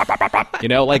 pop, pop, pop, pop, pop,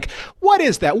 pop. What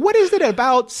is that? What is it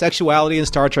about sexuality in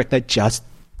Star Trek that just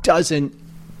doesn't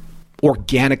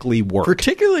organically work?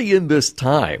 Particularly in this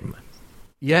time.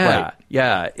 Yeah, right.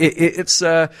 Yeah. It's.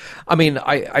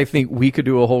 I think we could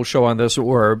do a whole show on this,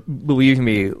 or believe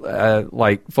me,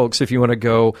 folks, if you want to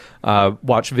go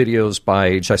watch videos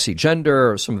by Jesse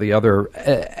Gender or some of the other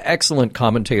excellent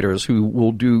commentators who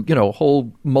will do,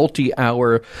 whole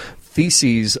multi-hour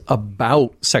theses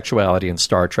about sexuality in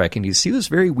Star Trek, and you see this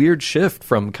very weird shift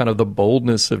from kind of the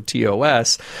boldness of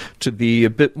TOS to the a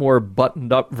bit more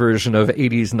buttoned-up version of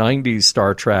 80s, 90s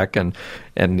Star Trek, and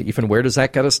even where does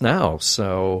that get us now?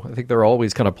 So I think they're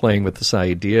always kind of playing with this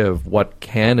idea of what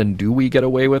can and do we get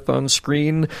away with on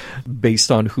screen based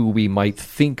on who we might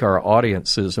think our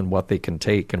audience is and what they can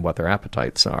take and what their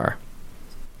appetites are.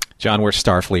 John, we're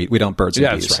Starfleet. We don't birds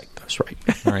and bees. That's right.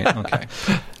 All right,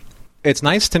 okay. It's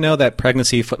nice to know that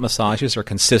pregnancy foot massages are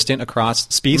consistent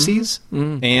across species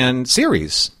and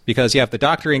series, because you have the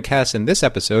Doctor and Kes in this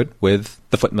episode with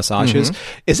the foot massages.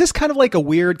 Is this kind of like a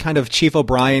weird kind of Chief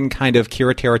O'Brien kind of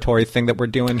Kira territory thing that we're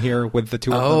doing here with the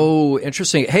two of them? Oh,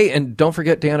 interesting. Hey, and don't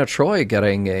forget Deanna Troi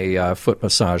getting a foot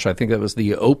massage. I think that was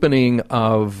the opening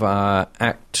of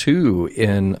Act 2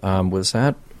 in, was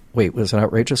it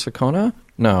Outrageous Icona?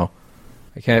 No.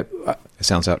 I can't. It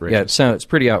sounds outrageous. Yeah, it's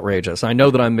pretty outrageous. I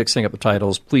know that I'm mixing up the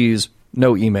titles. Please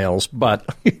no emails, but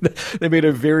they made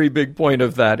a very big point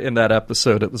of that in that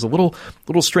episode. It was a little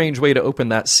strange way to open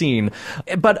that scene.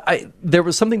 But there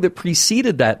was something that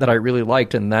preceded that I really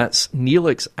liked, and that's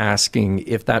Neelix asking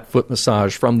if that foot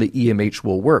massage from the EMH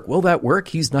will work. Will that work?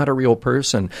 He's not a real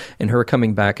person. And her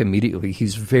coming back immediately,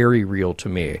 he's very real to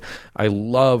me. I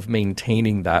love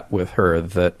maintaining that with her,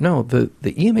 that no, the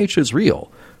EMH is real.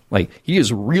 Like, he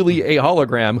is really a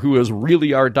hologram who is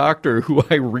really our doctor, who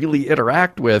I really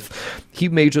interact with. He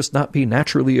may just not be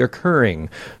naturally occurring,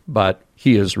 but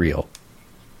he is real.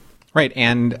 Right,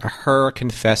 and her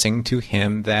confessing to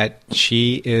him that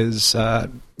she is,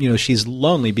 she's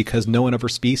lonely because no one of her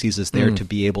species is there to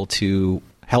be able to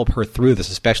help her through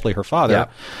this, especially her father,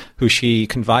 who she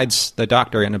confides the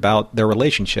doctor in about their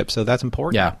relationship. So that's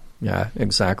important. Yeah,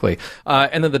 exactly.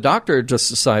 And then the doctor just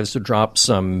decides to drop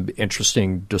some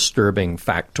interesting, disturbing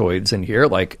factoids in here,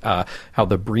 like how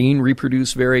the Breen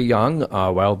reproduce very young,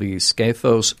 while the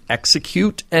Scathos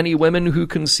execute any women who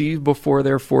conceive before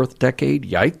their 4th decade.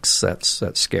 Yikes,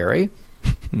 that's scary.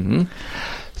 Mm-hmm.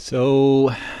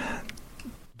 So,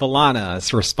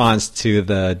 B'Elanna's response to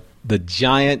the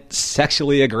giant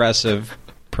sexually aggressive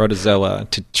protozoa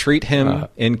to treat him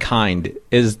in kind,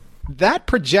 is that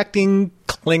projecting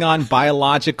Klingon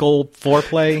biological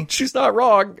foreplay? She's not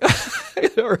wrong.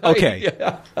 Right.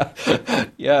 Okay.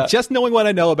 Yeah. Just knowing what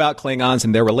I know about Klingons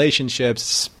and their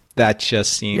relationships, that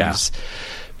just seems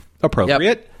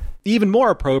appropriate. Yep. Even more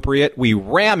appropriate, we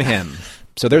ram him.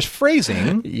 So there's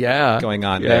phrasing going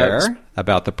on there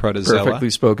about the protozoa. Perfectly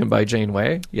spoken by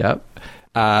Janeway. Yep.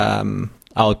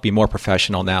 I'll be more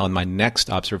professional now in my next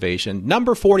observation.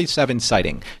 Number 47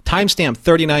 sighting. Timestamp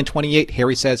 3928.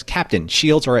 Harry says, Captain,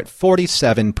 shields are at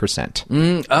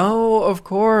 47%. Oh, of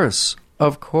course.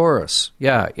 Of course.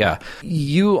 Yeah.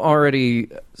 You already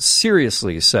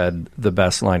seriously said the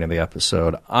best line in the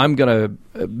episode. I'm going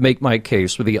to make my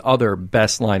case for the other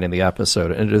best line in the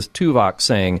episode, and it is Tuvok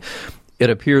saying, "It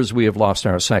appears we have lost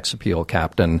our sex appeal,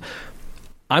 Captain."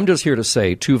 I'm just here to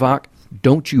say, Tuvok,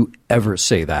 don't you ever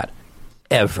say that.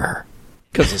 Ever.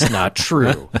 Because it's not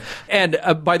true. And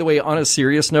by the way, on a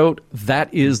serious note,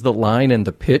 that is the line and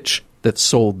the pitch that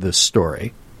sold this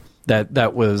story.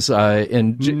 That was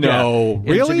in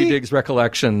Jimmy Diggs'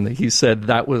 recollection. He said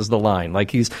that was the line.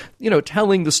 Like, he's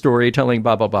telling the story, telling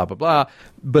blah blah blah blah blah,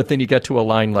 but then you get to a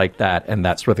line like that, and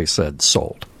that's where they said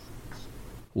sold.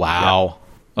 Wow.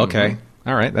 Yeah. Okay. Mm-hmm.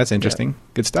 All right, that's interesting. Yeah.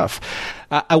 Good stuff.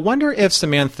 I wonder if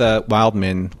Samantha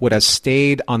Wildman would have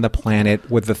stayed on the planet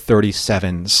with the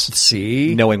 37s.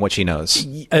 See? Knowing what she knows.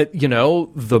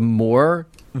 The more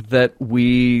that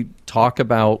we talk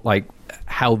about, like,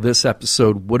 how this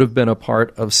episode would have been a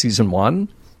part of season 1,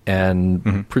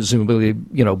 and presumably,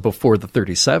 before the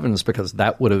 37s, because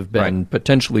that would have been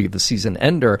potentially the season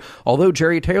ender, although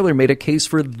Jerry Taylor made a case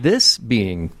for this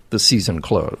being the season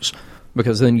close.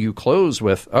 Because then you close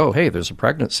with, oh, hey, there's a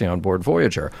pregnancy on board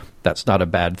Voyager. That's not a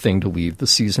bad thing to leave the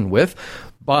season with.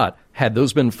 But had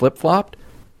those been flip-flopped,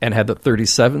 and had the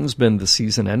 37s been the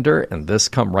season ender, and this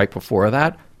come right before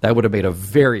that, that would have made a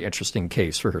very interesting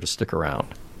case for her to stick around.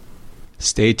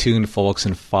 Stay tuned, folks,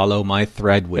 and follow my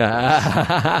thread with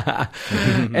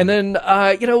And then,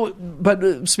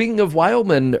 but speaking of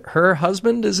Wildman, her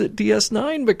husband is at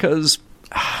DS9 because...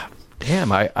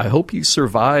 Damn, I hope he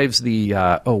survives the,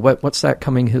 what's that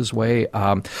coming his way?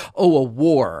 A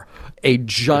war. A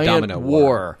giant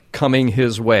war coming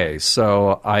his way.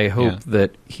 So I hope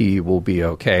that he will be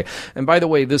okay. And by the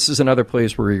way, this is another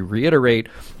place where we reiterate,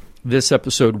 this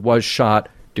episode was shot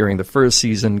during the first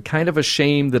season. Kind of a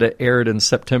shame that it aired in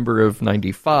September of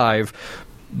 95,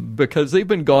 because they've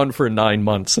been gone for 9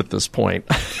 months at this point.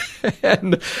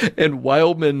 and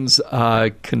Wildman's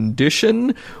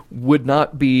condition would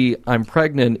not be, I'm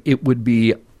pregnant. It would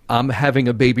be, I'm having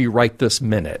a baby right this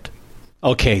minute.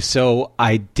 Okay, so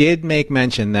I did make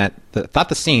mention that thought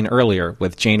the scene earlier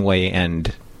with Janeway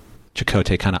and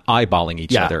Chakotay kind of eyeballing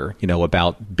each other,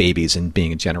 about babies and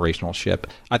being a generational ship.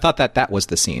 I thought that was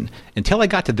the scene until I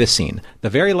got to this scene, the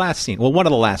very last scene. Well, one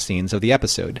of the last scenes of the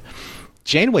episode.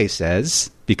 Janeway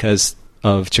says, because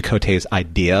of Chakotay's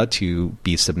idea to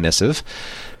be submissive,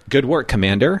 "Good work,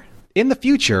 Commander. In the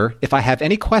future, if I have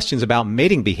any questions about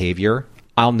mating behavior,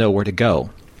 I'll know where to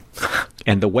go."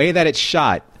 And the way that it's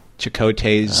shot,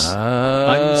 Chakotay's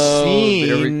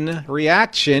unseen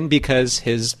reaction, because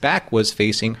his back was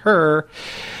facing her,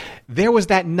 there was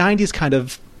that 90s kind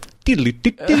of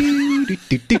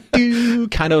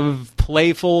kind of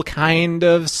playful kind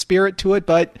of spirit to it,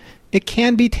 but it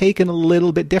can be taken a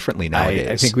little bit differently nowadays.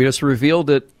 I think we just revealed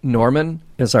it. Norman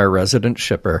is our resident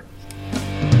shipper.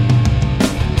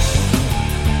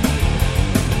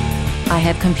 I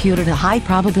have computed a high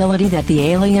probability that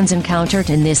the aliens encountered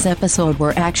in this episode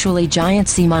were actually giant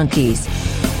sea monkeys.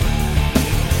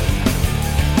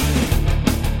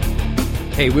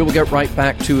 Hey, we will get right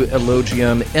back to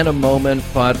Elogium in a moment,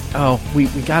 but we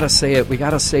got to say it. We got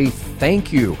to say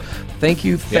thank you. Thank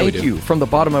you from the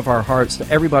bottom of our hearts to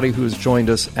everybody who has joined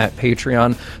us at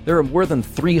Patreon. There are more than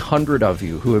 300 of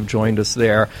you who have joined us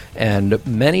there, and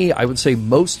many, I would say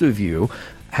most of you,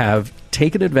 have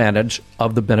taken advantage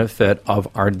of the benefit of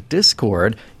our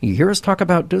Discord. You hear us talk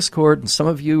about Discord, and some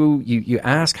of you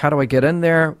ask, how do I get in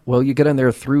there? Well, you get in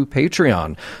there through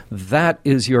Patreon. That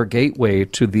is your gateway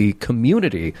to the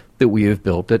community that we have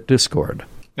built at Discord.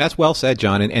 That's well said,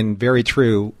 John, and very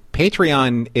true.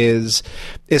 Patreon is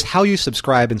how you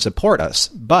subscribe and support us.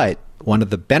 But one of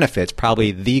the benefits,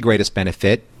 probably the greatest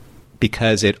benefit,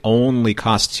 because it only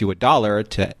costs you $1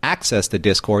 to access the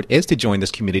Discord, is to join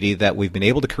this community that we've been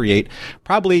able to create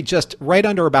probably just right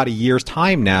under about a year's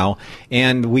time now.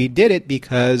 And we did it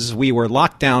because we were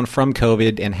locked down from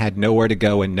COVID and had nowhere to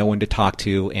go and no one to talk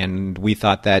to. And we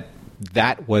thought that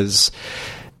was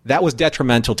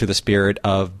detrimental to the spirit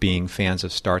of being fans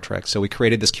of Star Trek. So we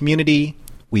created this community.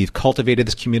 We've cultivated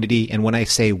this community, and when I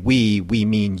say we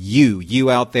mean you. You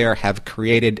out there have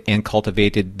created and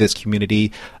cultivated this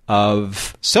community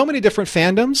of so many different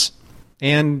fandoms,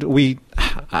 and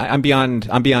I'm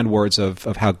beyond words of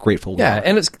how grateful we are. Yeah,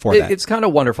 and it's kind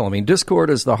of wonderful. I mean, Discord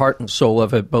is the heart and soul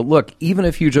of it. But look, even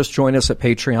if you just join us at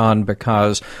Patreon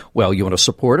because, well, you want to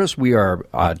support us, we are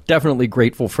definitely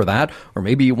grateful for that. Or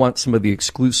maybe you want some of the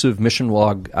exclusive Mission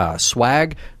Log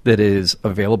swag that is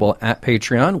available at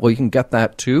Patreon. Well, you can get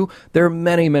that too. There are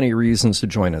many, many reasons to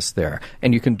join us there.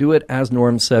 And you can do it, as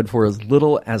Norm said, for as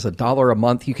little as $1 a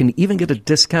month. You can even get a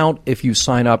discount if you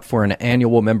sign up for an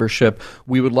annual membership.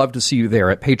 We would love to see you there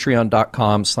at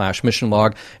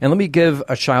patreon.com/missionlog. And let me give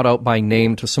a shout out by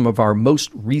name to some of our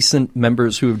most recent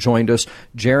members who have joined us: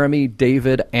 Jeremy,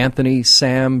 David, Anthony,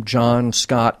 Sam, John,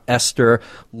 Scott, Esther.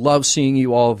 Love seeing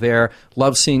you all there.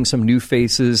 Love seeing some new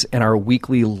faces in our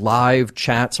weekly live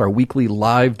chats, our weekly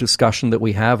live discussion that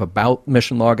we have about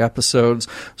Mission Log episodes.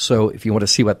 So if you want to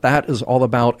see what that is all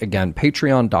about, again,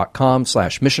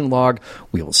 patreon.com/missionlog.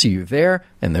 We will see you there,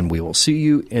 and then we will see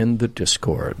you in the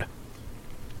Discord.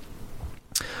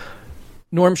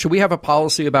 Norm, should we have a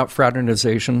policy about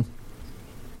fraternization?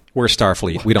 We're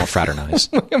Starfleet. We don't fraternize.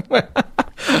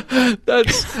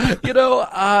 That's,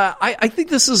 I think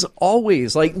this is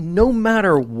always, like, no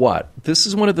matter what, this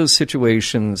is one of those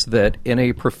situations that in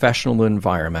a professional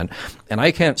environment, and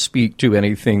I can't speak to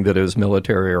anything that is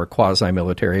military or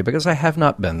quasi-military because I have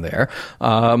not been there,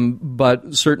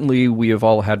 but certainly we have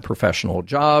all had professional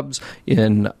jobs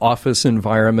in office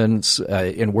environments,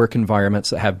 in work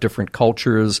environments that have different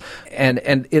cultures, and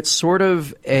it's sort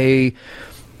of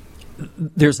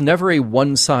there's never a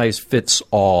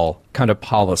one-size-fits-all kind of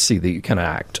policy that you can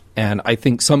enact. And I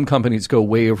think some companies go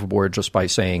way overboard just by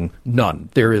saying none.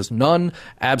 There is none,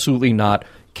 absolutely not,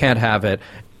 can't have it.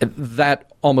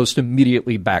 That almost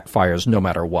immediately backfires no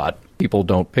matter what. People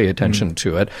don't pay attention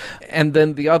to it. And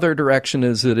then the other direction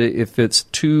is that if it's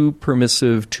too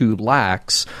permissive, too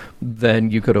lax,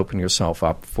 then you could open yourself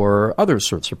up for other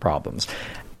sorts of problems.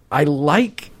 I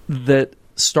like that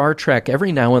Star Trek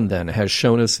every now and then has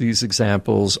shown us these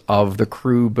examples of the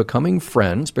crew becoming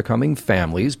friends, becoming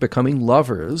families, becoming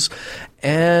lovers,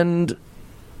 and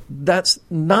that's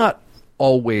not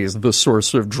always the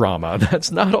source of drama. That's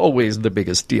not always the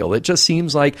biggest deal. It just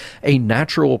seems like a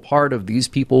natural part of these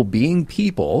people being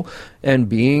people and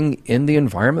being in the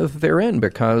environment that they're in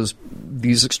because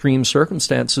these extreme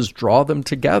circumstances draw them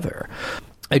together.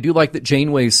 I do like that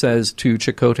Janeway says to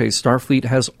Chakotay, Starfleet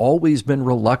has always been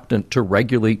reluctant to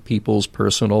regulate people's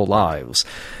personal lives.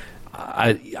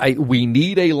 We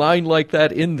need a line like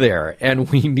that in there,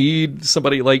 and we need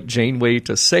somebody like Janeway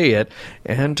to say it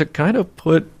and to kind of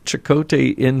put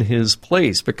Chakotay in his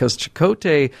place, because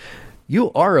Chakotay,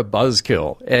 you are a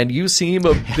buzzkill, and you seem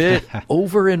a bit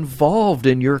over-involved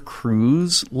in your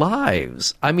crew's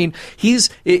lives. I mean,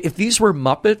 if these were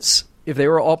Muppets, if they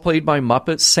were all played by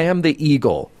Muppets, Sam the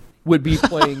Eagle would be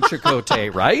playing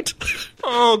Chakotay, right?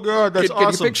 Oh, God, that's awesome.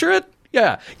 Can you picture it?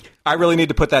 Yeah. I really need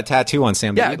to put that tattoo on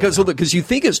Sam the Eagle. Yeah, because you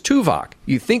think it's Tuvok.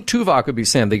 You think Tuvok would be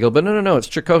Sam the Eagle, but no, it's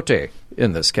Chakotay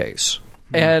in this case.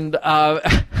 And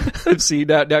see,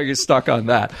 now you're stuck on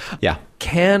that. Yeah.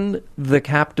 Can the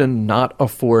captain not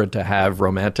afford to have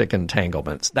romantic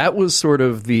entanglements? That was sort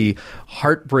of the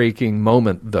heartbreaking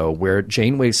moment, though, where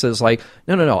Janeway says, like,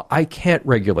 no, I can't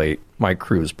regulate my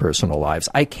crew's personal lives.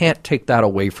 I can't take that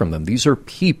away from them. These are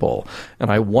people, and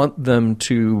I want them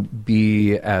to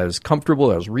be as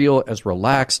comfortable, as real, as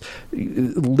relaxed,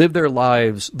 live their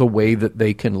lives the way that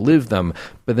they can live them.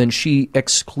 But then she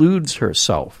excludes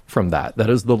herself from that. That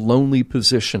is the lonely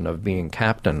position of being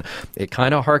captain. It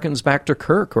kind of harkens back to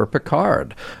Kirk or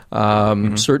Picard,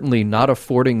 certainly not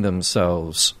affording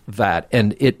themselves that.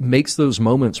 And it makes those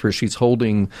moments where she's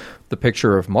holding the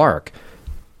picture of Mark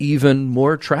even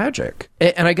more tragic.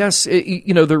 And I guess,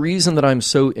 the reason that I'm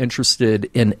so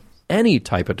interested in any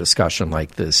type of discussion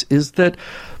like this is that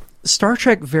Star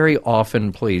Trek very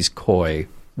often plays coy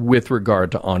with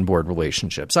regard to onboard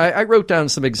relationships. I wrote down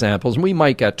some examples, and we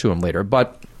might get to them later.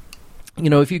 But,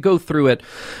 if you go through it,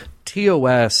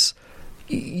 TOS,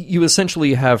 you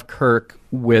essentially have Kirk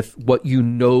with what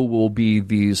will be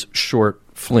these short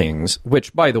flings,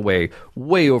 which, by the way,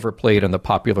 way overplayed in the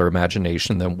popular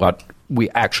imagination than what we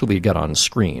actually get on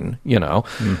screen,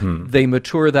 They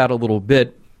mature that a little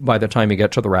bit by the time you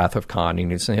get to the Wrath of Khan,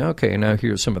 and you say, okay, now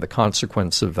here's some of the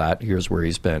consequence of that. Here's where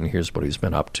he's been. Here's what he's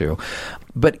been up to.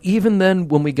 But even then,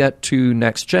 when we get to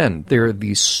Next Gen, there are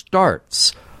these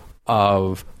starts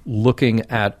of looking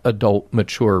at adult,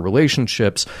 mature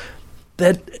relationships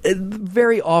that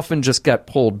very often just get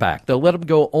pulled back. They'll let them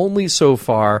go only so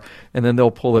far, and then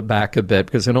they'll pull it back a bit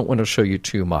because they don't want to show you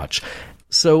too much.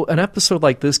 So an episode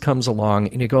like this comes along,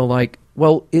 and you go like,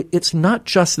 well, it's not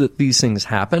just that these things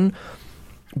happen,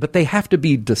 but they have to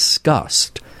be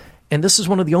discussed. And this is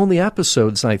one of the only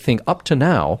episodes, I think, up to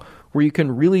now, where you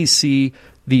can really see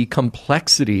the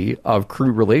complexity of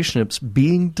crew relationships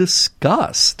being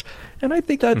discussed. And I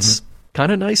think that's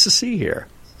kind of nice to see here.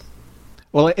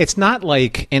 Well, it's not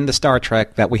like in the Star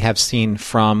Trek that we have seen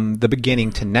from the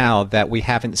beginning to now that we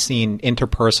haven't seen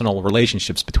interpersonal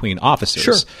relationships between officers.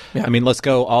 Sure. Yeah. I mean, let's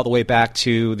go all the way back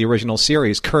to the original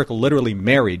series. Kirk literally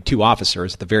married 2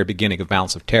 officers at the very beginning of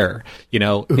Balance of Terror.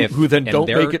 Who then don't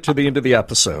make it to the end of the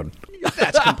episode.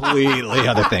 That's completely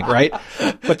other thing, right?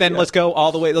 But then let's go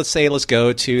all the way. Let's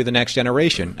go to the Next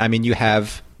Generation. I mean, you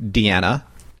have Deanna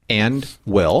and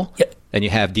Will, and you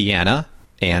have Deanna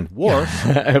and Worf.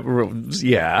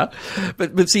 Yeah.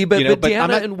 But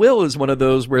Deanna and Will is one of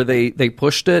those where they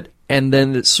pushed it, and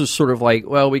then it's just sort of like,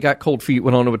 well, we got cold feet,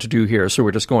 we don't know what to do here, so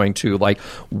we're just going to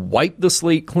wipe the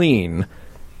slate clean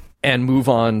and move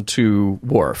on to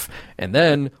Worf. And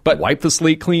then wipe the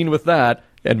slate clean with that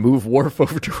and move Worf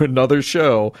over to another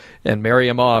show and marry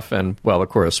him off. And, well, of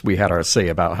course, we had our say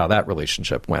about how that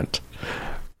relationship went.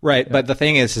 Right, but the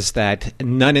thing is that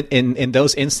none in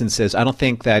those instances, I don't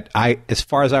think that as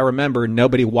far as I remember,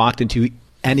 nobody walked into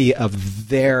any of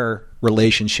their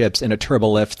relationships in a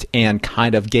turbolift and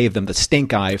kind of gave them the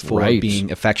stink eye for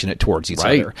being affectionate towards each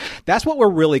other. That's what we're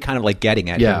really kind of getting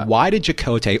at. Yeah. Why did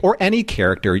Chakotay or any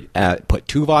character put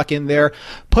Tuvok in there?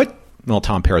 Well,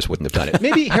 Tom Paris wouldn't have done it.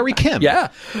 Maybe Harry Kim.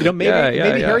 Maybe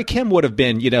Harry Kim would have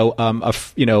been,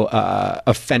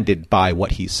 offended by what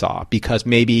he saw because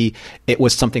maybe it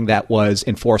was something that was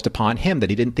enforced upon him that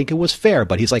he didn't think it was fair.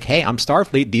 But he's like, hey, I'm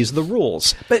Starfleet. These are the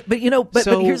rules. But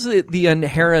here's the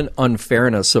inherent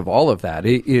unfairness of all of that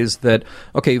is that,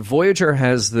 okay, Voyager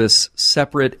has this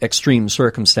separate extreme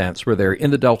circumstance where they're in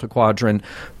the Delta Quadrant.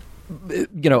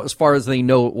 As far as they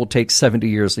know, it will take 70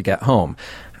 years to get home.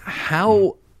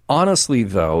 How honestly,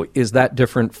 though, is that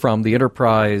different from the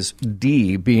Enterprise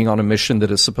D being on a mission that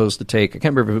is supposed to take, I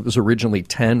can't remember if it was originally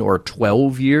 10 or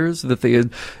 12 years that they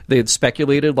had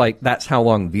speculated, that's how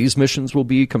long these missions will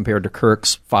be compared to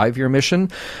Kirk's 5-year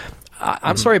mission.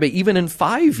 I'm sorry, but even in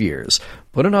 5 years,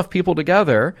 put enough people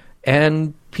together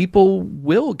and people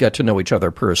will get to know each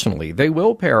other personally. They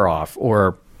will pair off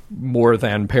or more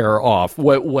than pair off,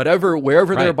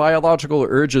 wherever their biological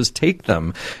urges take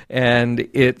them, and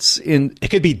it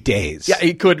could be days. Yeah,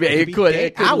 it could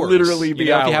hours. Literally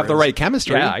be hours. If you have the right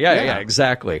chemistry. Yeah,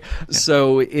 exactly. Yeah.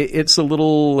 So it's a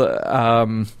little.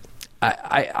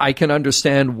 I can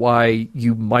understand why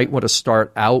you might want to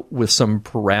start out with some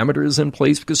parameters in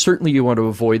place, because certainly you want to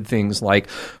avoid things like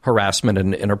harassment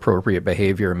and inappropriate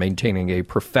behavior, maintaining a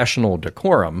professional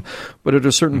decorum. But at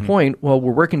a certain point, well,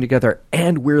 we're working together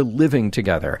and we're living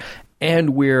together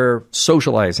and we're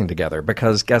socializing together,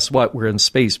 because guess what? We're in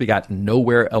space. We got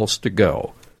nowhere else to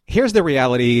go. Here's the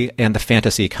reality and the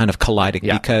fantasy kind of colliding,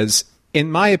 because in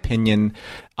my opinion,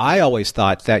 I always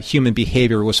thought that human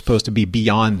behavior was supposed to be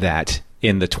beyond that.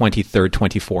 in the 23rd,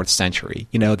 24th century.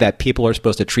 You know, that people are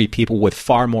supposed to treat people with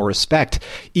far more respect,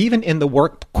 even in the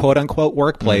quote unquote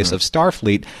workplace of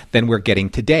Starfleet, than we're getting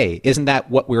today. Isn't that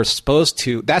what we're supposed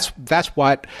to? That's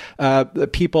what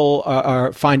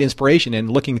people find inspiration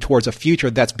in, looking towards a future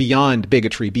that's beyond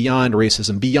bigotry, beyond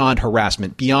racism, beyond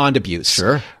harassment, beyond abuse.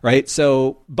 Sure. Right.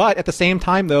 So, but at the same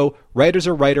time, though, writers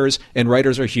are writers, and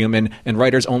writers are human, and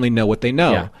writers only know what they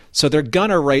know. Yeah. So they're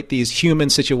gonna write these human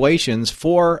situations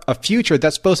for a future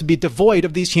that's supposed to be devoid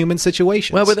of these human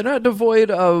situations. Well, but they're not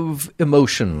devoid of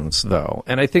emotions, though.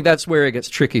 And I think that's where it gets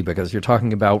tricky, because you're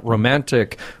talking about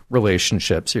romantic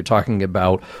relationships. You're talking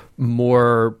about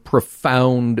more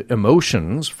profound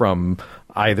emotions from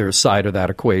either side of that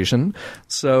equation.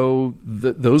 So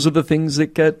those are the things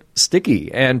that get sticky.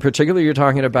 And particularly you're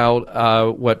talking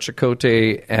about what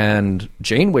Chakotay and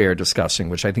Janeway are discussing,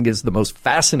 which I think is the most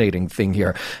fascinating thing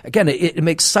here. Again, it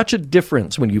makes such a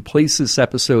difference when you place this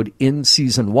episode in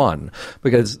season 1,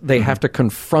 because they have to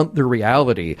confront the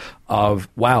reality of,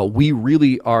 wow, we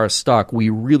really are stuck. We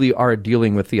really are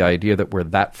dealing with the idea that we're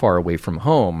that far away from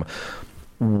home.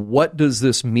 What does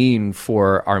this mean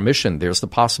for our mission? There's the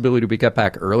possibility we get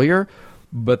back earlier,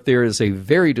 but there is a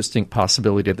very distinct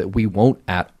possibility that we won't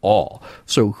at all.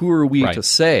 So who are we to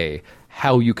say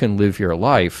how you can live your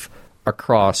life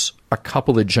across a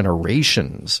couple of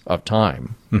generations of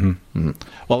time?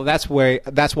 Well, that's why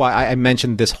I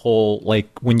mentioned this whole, like,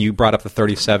 when you brought up the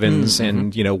 37s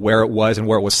and, you know, where it was and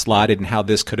where it was slotted and how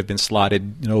this could have been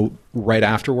slotted, you know, right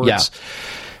afterwards. Yeah.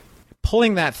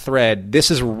 Pulling that thread, this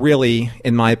is really,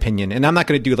 in my opinion, and I'm not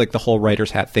going to do like the whole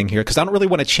writer's hat thing here, because I don't really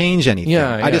want to change anything.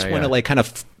 I just want to like kind of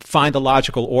find the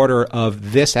logical order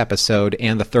of this episode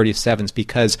and the 37s,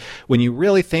 because when you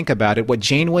really think about it, what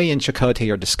Janeway and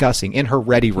Chakotay are discussing in her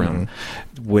ready room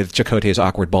with Chakotay's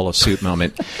awkward bowl of soup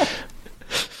moment,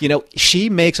 you know,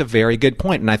 she makes a very good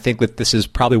point, and I think that this is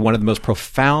probably one of the most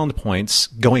profound points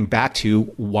going back to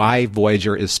why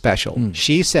Voyager is special.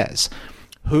 She says,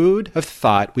 who'd have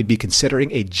thought we'd be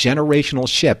considering a generational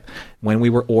ship when we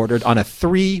were ordered on a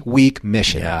 3-week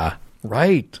mission? Yeah,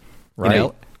 right. You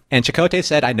know? And Chakotay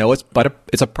said, I know it's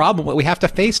a problem that we have to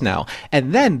face now.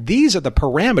 And then these are the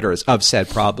parameters of said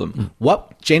problem.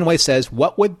 What Janeway says,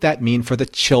 what would that mean for the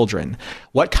children?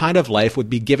 What kind of life would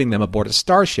be giving them aboard a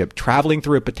starship traveling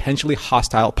through a potentially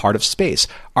hostile part of space?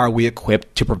 Are we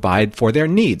equipped to provide for their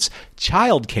needs?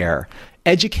 Childcare,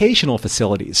 educational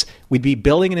facilities. We'd be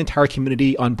building an entire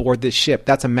community on board this ship.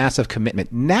 That's a massive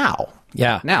commitment. Now,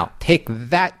 take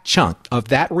that chunk of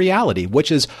that reality,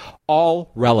 which is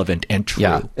all relevant and true.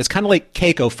 Yeah. It's kind of like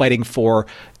Keiko fighting for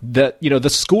the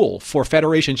school for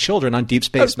Federation children on Deep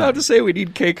Space Nine. I was about to say we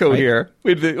need Keiko here.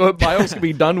 Miles could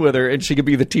be done with her, and she could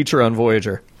be the teacher on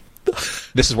Voyager.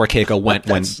 This is where Keiko went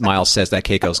when Miles says that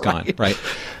Keiko's gone, right?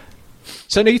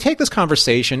 So now you take this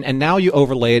conversation, and now you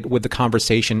overlay it with the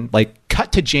conversation, like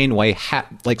cut to Janeway,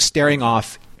 like staring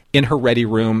off in her ready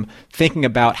room, thinking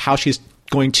about how she's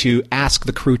going to ask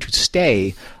the crew to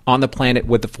stay on the planet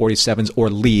with the 47s or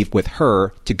leave with her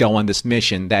to go on this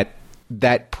mission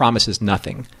that promises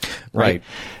nothing. Right?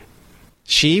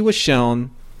 She was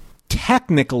shown,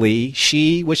 technically,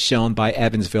 by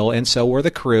Evansville, and so were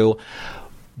the crew,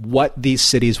 what these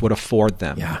cities would afford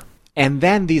them. Yeah. And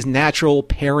then these natural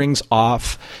pairings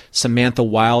off, Samantha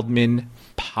Wildman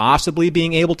possibly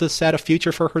being able to set a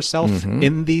future for herself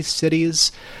in these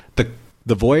cities,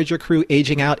 the Voyager crew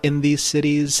aging out in these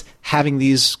cities, having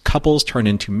these couples turn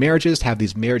into marriages, have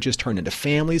these marriages turn into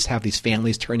families, have these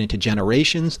families turn into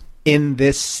generations in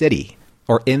this city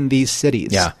or in these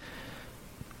cities. Yeah.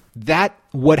 That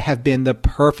would have been the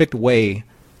perfect way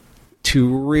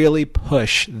to really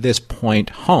push this point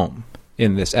home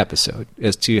in this episode,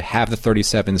 is to have the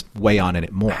 37s weigh on in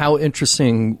it more. How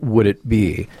interesting would it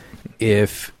be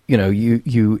if,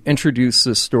 you introduce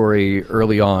this story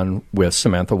early on with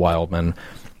Samantha Wildman,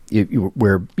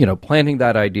 we're planting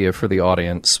that idea for the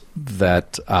audience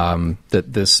that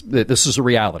this is a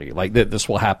reality, like that this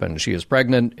will happen. She is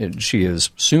pregnant, and she is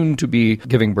soon to be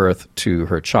giving birth to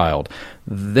her child.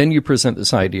 Then you present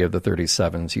this idea of the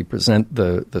 37s, you present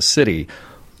the city.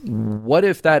 What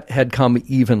if that had come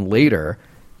even later?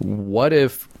 What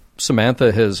if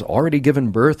Samantha has already given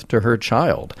birth to her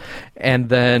child? And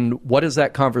then what does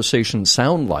that conversation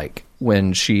sound like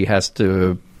when she has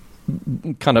to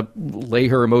kind of lay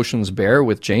her emotions bare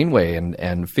with Janeway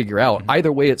and figure out,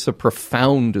 either way, it's a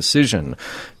profound decision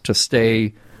to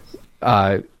stay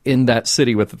in that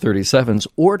city with the 37s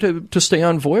or to stay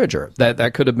on Voyager.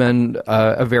 That could have been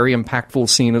a very impactful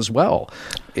scene as well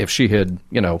if she had,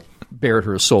 bared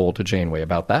her soul to Janeway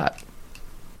about that.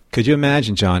 Could you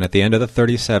imagine, John, at the end of the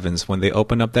 37s when they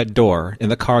open up that door in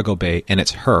the cargo bay and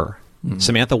it's her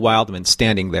Samantha Wildman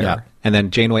standing there. Yeah. And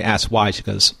then Janeway asks why. She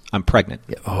goes, I'm pregnant.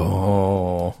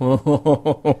 Oh.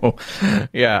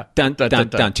 Yeah. Dun, dun, dun,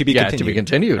 dun. To be continued. To be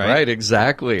continued, right?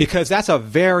 Exactly. Because that's a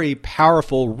very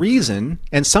powerful reason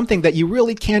and something that you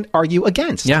really can't argue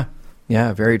against. Yeah.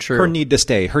 Yeah, very true. Her need to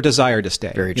stay, her desire to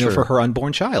stay. Very true. For her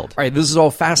unborn child. All right, this is all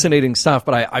fascinating stuff,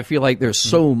 but I feel like there's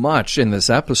so much in this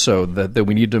episode that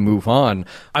we need to move on.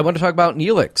 I want to talk about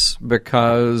Neelix,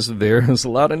 because there's a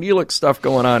lot of Neelix stuff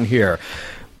going on here.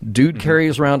 Dude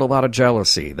carries around a lot of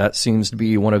jealousy. That seems to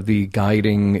be one of the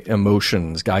guiding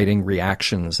emotions, guiding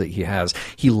reactions that he has.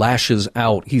 He lashes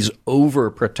out. He's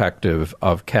overprotective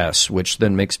of Kes, which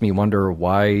then makes me wonder,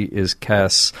 why is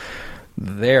Kes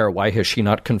there? Why has she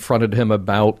not confronted him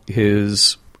about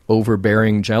his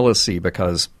overbearing jealousy?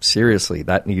 Because seriously,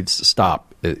 that needs to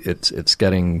stop. It's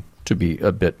getting to be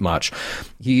a bit much.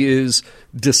 He is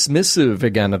dismissive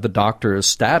again of the Doctor's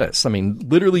status. I mean,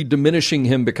 literally diminishing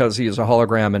him because he is a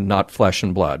hologram and not flesh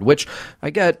and blood, which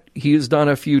I get he's done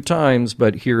a few times,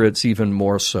 but here it's even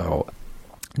more so.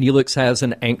 Neelix has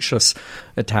an anxious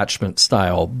attachment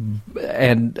style,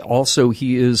 and also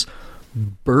he is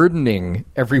burdening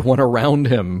everyone around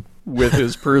him with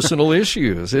his personal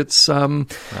issues. It's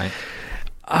right.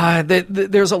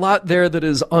 There's a lot there that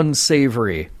is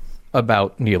unsavory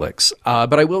about Neelix.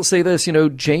 But I will say this,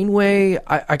 Janeway,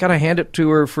 I got to hand it to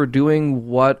her for doing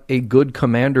what a good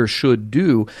commander should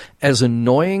do. As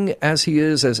annoying as he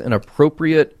is, as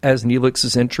inappropriate as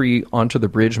Neelix's entry onto the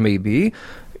bridge may be,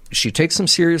 she takes him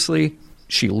seriously.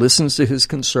 She listens to his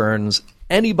concerns.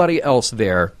 Anybody else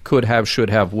there could have, should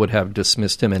have, would have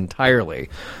dismissed him entirely.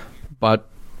 But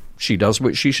she does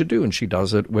what she should do, and she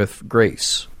does it with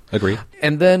grace. Agree.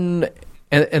 And then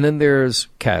there's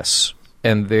Kes.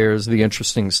 And there's the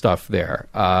interesting stuff there.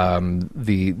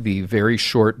 The very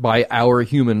short, by our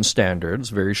human standards,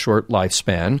 very short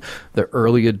lifespan, the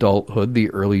early adulthood,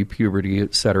 the early puberty,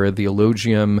 etc., the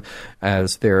Elogium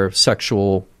as their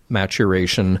sexual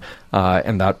maturation,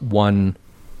 and that one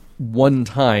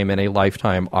time in a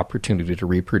lifetime opportunity to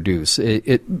reproduce.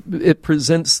 It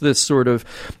presents this sort of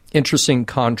interesting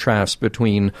contrast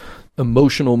between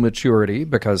emotional maturity,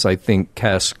 because I think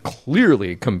Kes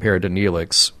clearly, compared to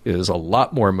Neelix, is a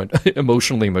lot more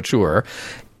emotionally mature,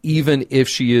 even if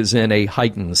she is in a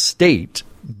heightened state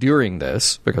during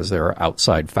this, because there are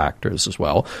outside factors as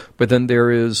well. But then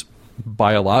there is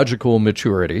biological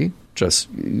maturity, just,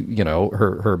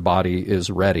 her body is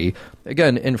ready,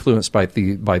 again, influenced by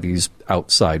these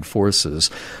outside forces.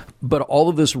 But all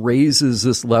of this raises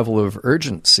this level of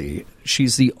urgency.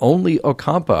 She's the only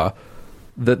Ocampa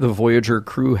that the Voyager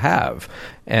crew have,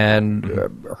 and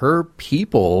her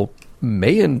people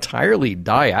may entirely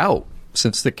die out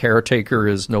since the caretaker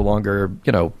is no longer,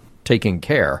 taking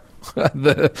care.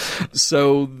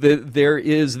 So there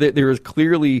is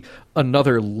clearly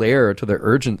another layer to the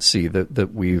urgency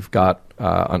that we've got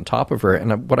on top of her.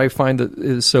 And what I find that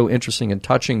is so interesting and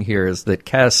touching here is that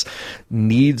Kes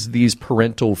needs these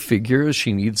parental figures.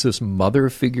 She needs this mother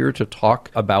figure to talk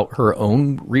about her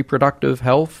own reproductive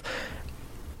health.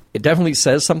 It definitely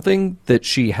says something that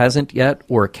she hasn't yet,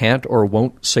 or can't, or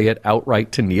won't say it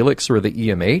outright to Neelix or the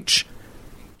EMH,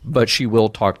 but she will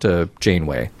talk to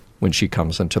Janeway when she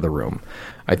comes into the room.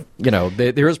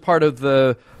 There is part of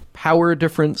the power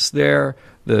difference there,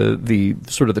 the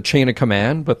sort of the chain of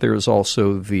command, but there is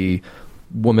also the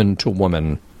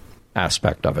woman-to-woman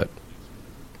aspect of it.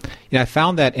 I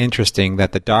found that interesting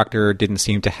that the Doctor didn't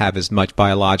seem to have as much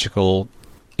biological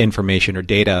information or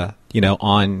data,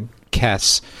 on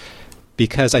Kes,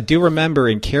 because I do remember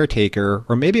in Caretaker,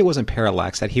 or maybe it was in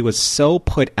Parallax, that he was so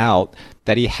put out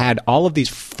that he had all of these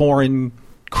foreign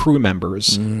crew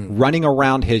members running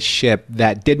around his ship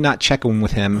that did not check in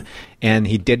with him, and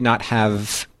he did not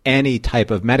have any type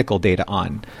of medical data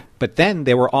on. But then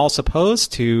they were all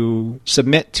supposed to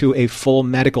submit to a full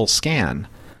medical scan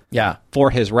for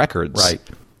his records. Right.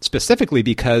 Specifically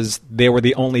because they were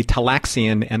the only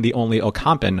Talaxian and the only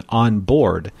Ocampan on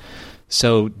board.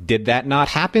 So did that not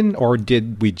happen, or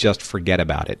did we just forget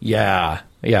about it? Yeah,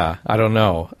 I don't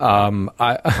know.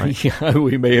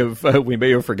 We may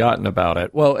have forgotten about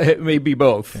it. Well, it may be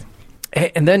both.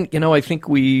 Okay. And then, I think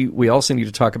we also need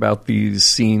to talk about these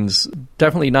scenes.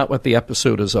 Definitely not what the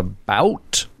episode is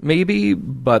about, maybe,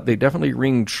 but they definitely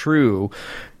ring true,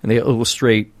 and they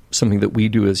illustrate something that we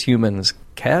do as humans.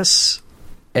 Kes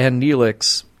and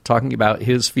Neelix talking about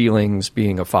his feelings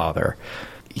being a father.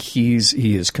 He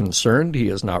is concerned. He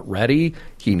is not ready.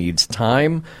 He needs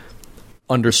time.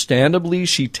 Understandably,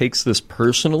 she takes this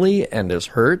personally and is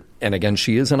hurt. And again,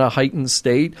 she is in a heightened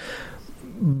state.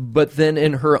 But then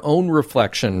in her own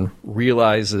reflection,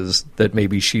 realizes that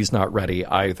maybe she's not ready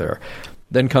either.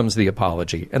 Then comes the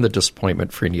apology and the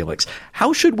disappointment for Neelix.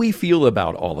 How should we feel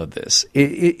about all of this?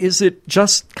 Is it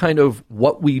just kind of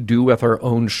what we do with our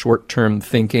own short-term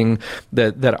thinking,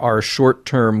 that our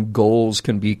short-term goals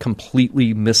can be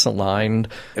completely misaligned,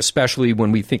 especially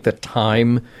when we think that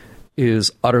time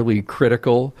is utterly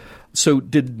critical? So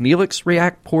did Neelix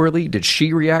react poorly? Did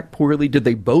she react poorly? Did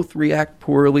they both react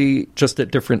poorly, just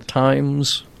at different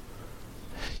times?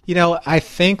 I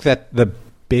think that the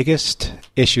biggest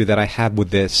issue that I have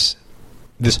with this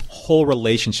whole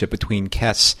relationship between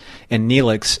Kes and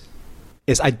Neelix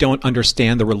is I don't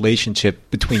understand the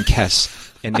relationship between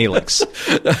Kes and Neelix.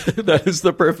 That is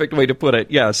the perfect way to put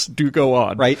it. Yes, do go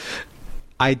on. Right?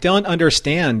 I don't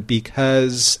understand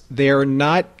because they're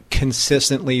not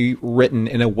consistently written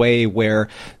in a way where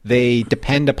they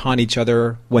depend upon each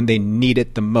other when they need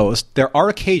it the most. There are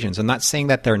occasions. I'm not saying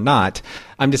that they're not.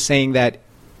 I'm just saying that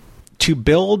to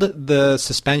build the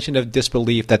suspension of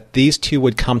disbelief that these two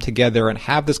would come together and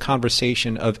have this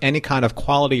conversation of any kind of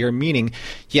quality or meaning,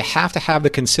 you have to have the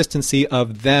consistency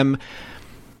of them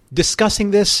discussing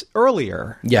this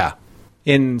earlier. Yeah.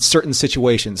 In certain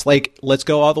situations. Like, let's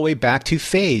go all the way back to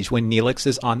Phage when Neelix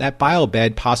is on that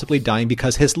biobed, possibly dying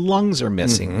because his lungs are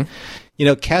missing.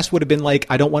 Kes would have been like,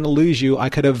 I don't want to lose you.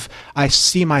 I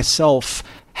see myself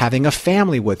having a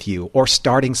family with you or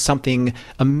starting something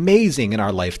amazing in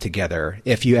our life together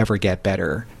if you ever get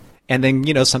better. And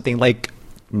then, something like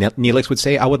Neelix would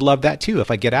say, I would love that too. If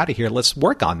I get out of here, let's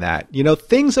work on that.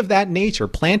 Things of that nature,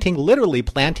 literally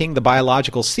planting the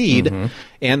biological seed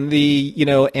and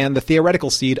the theoretical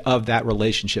seed of that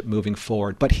relationship moving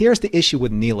forward. But here's the issue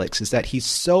with Neelix is that he's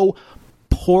so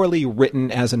poorly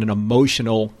written as an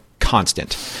emotional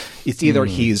constant. It's either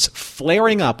he's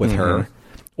flaring up with her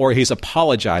or he's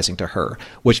apologizing to her,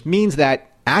 which means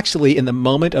that actually in the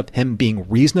moment of him being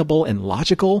reasonable and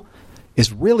logical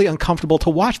is really uncomfortable to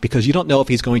watch because you don't know if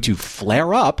he's going to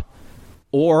flare up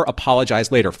or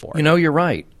apologize later for it. You're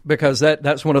right, because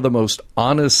that's one of the most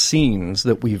honest scenes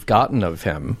that we've gotten of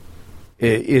him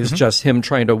is just him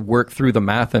trying to work through the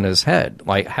math in his head.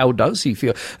 Like, how does he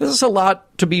feel? This is a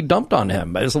lot to be dumped on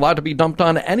him. There's a lot to be dumped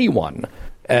on anyone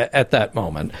at that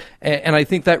moment. And I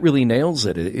think that really nails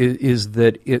it, is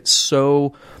that it's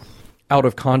so out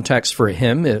of context for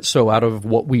him. It's so out of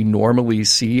what we normally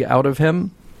see out of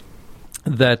him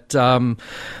that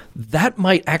that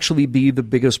might actually be the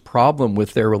biggest problem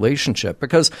with their relationship.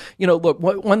 Because, look,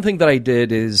 one thing that I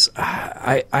did is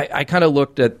I kind of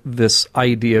looked at this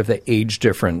idea of the age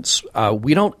difference.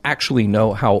 We don't actually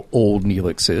know how old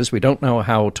Neelix is. We don't know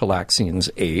how Talaxians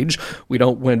age. We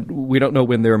don't know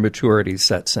when their maturity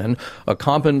sets in.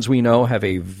 Compans, we know, have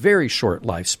a very short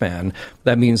lifespan.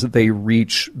 That means that they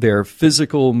reach their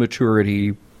physical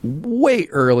maturity way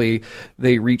early.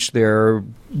 They reach their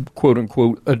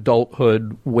quote-unquote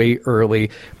adulthood way early.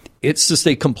 It's just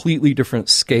a completely different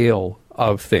scale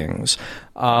of things.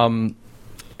 And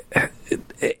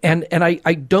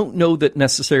I don't know that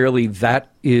necessarily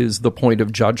that is the point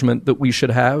of judgment that we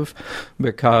should have,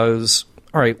 because,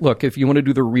 all right, look, if you want to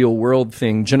do the real world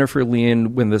thing, Jennifer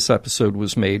Lean, when this episode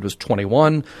was made, was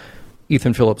 21.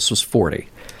 Ethan Phillips was 40.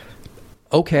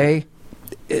 Okay.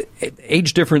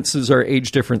 Age differences are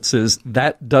age differences.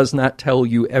 That does not tell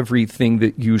you everything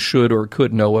that you should or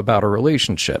could know about a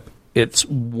relationship. It's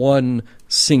one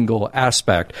single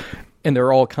aspect, and there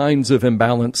are all kinds of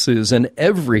imbalances in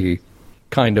every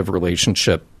kind of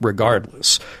relationship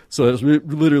regardless. So it's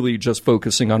literally just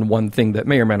focusing on one thing that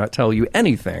may or may not tell you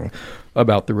anything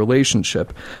about the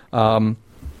relationship. In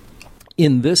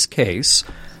this case,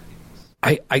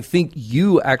 I think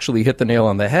you actually hit the nail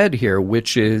on the head here,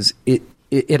 which is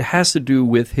it has to do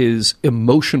with his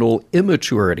emotional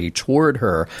immaturity toward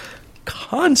her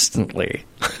constantly.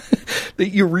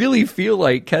 That you really feel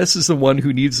like Kes is the one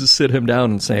who needs to sit him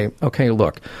down and say, okay,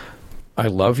 look, I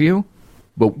love you,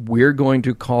 but we're going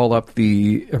to call up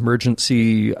the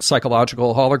emergency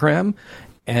psychological hologram,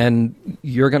 and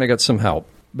you're going to get some help.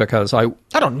 Because I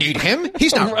don't need him.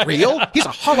 He's not real. He's a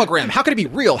hologram. How could he be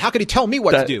real? How could he tell me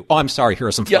what to do? Oh, I'm sorry. Here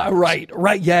are some flowers. Yeah,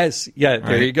 right. Yes. Yeah,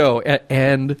 there you go.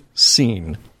 And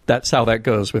scene. That's how that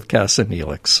goes with Kes and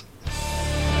Neelix.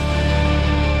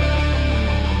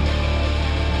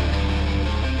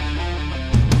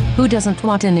 Who doesn't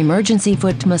want an emergency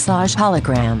foot massage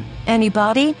hologram?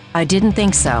 Anybody? I didn't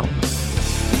think so.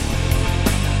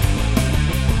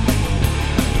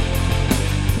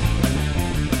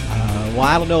 Well,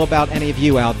 I don't know about any of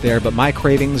you out there, but my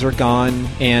cravings are gone,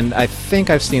 and I think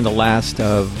I've seen the last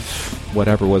of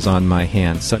whatever was on my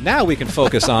hand. So now we can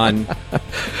focus on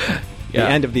the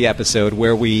end of the episode,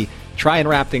 where we try and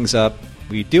wrap things up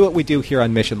We do what we do here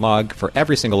on Mission Log for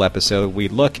every single episode. We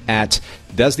look at,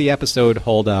 does the episode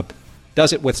hold up?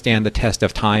 Does it withstand the test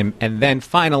of time? And then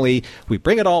finally, we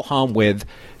bring it all home with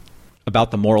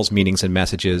about the morals, meanings, and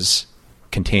messages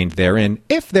contained therein,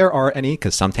 if there are any,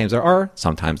 because sometimes there are,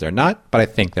 sometimes there are not, but I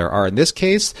think there are in this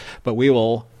case. But we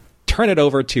will turn it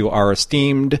over to our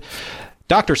esteemed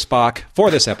Dr. Spock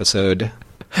for this episode,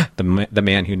 the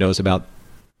man who knows about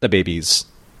the babies.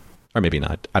 Or maybe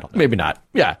not. I don't know. Maybe not.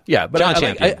 Yeah. But John I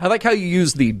Champion. like how you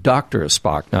use the Dr.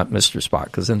 Spock, not Mr. Spock,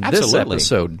 because in this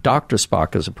episode, Dr.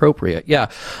 Spock is appropriate. Yeah.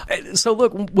 So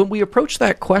look, when we approach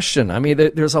that question, I mean,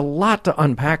 there's a lot to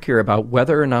unpack here about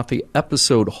whether or not the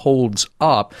episode holds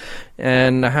up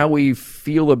and how we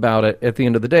feel about it at the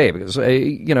end of the day. Because,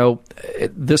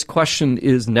 this question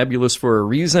is nebulous for a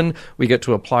reason. We get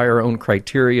to apply our own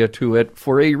criteria to it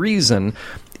for a reason.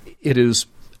 It is,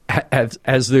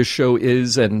 as this show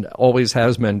is and always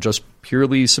has been, just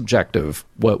purely subjective.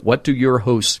 What do your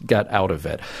hosts get out of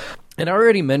it? And I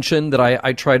already mentioned that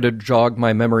I tried to jog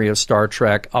my memory of Star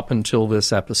Trek up until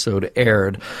this episode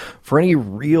aired for any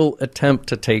real attempt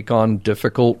to take on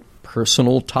difficult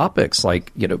personal topics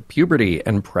like, puberty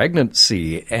and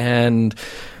pregnancy, and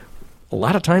a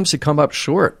lot of times to come up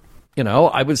short.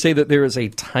 I would say that there is a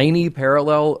tiny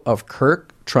parallel of Kirk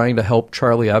trying to help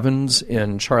Charlie Evans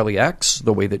in Charlie X,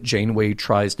 the way that Janeway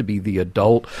tries to be the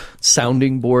adult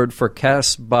sounding board for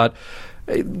Kes, but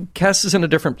Kes is in a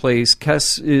different place.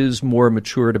 Kes is more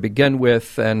mature to begin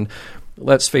with, and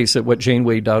let's face it, what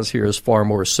Janeway does here is far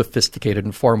more sophisticated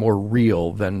and far more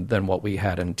real than what we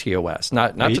had in TOS.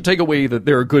 Not to take away that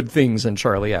there are good things in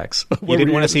Charlie X. You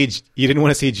didn't want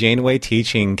to see Janeway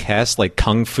teaching Kes like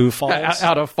kung fu falls?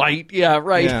 How to fight. Yeah,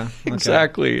 right. Yeah, okay.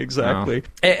 Exactly. Wow.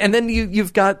 And then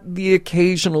you've got the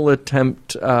occasional attempt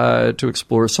to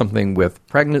explore something with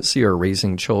pregnancy or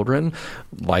raising children,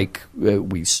 like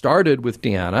we started with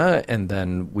Deanna and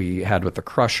then we had with the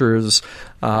Crushers.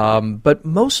 But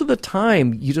most of the time,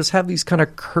 you just have these kind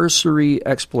of cursory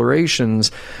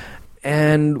explorations,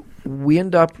 and we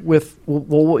end up with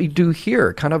what we do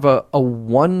here, kind of a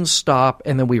one-stop,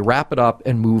 and then we wrap it up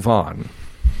and move on.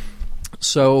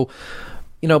 So,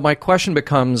 my question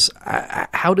becomes,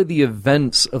 how do the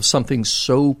events of something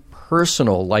so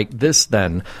personal like this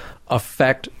then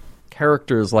affect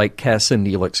characters like Kes and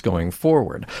Neelix going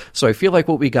forward? So I feel like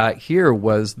what we got here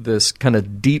was this kind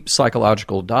of deep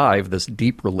psychological dive, this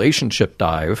deep relationship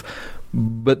dive,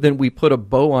 but then we put a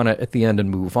bow on it at the end and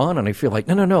move on. And I feel like,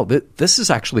 no, this is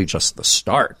actually just the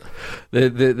start.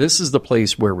 This is the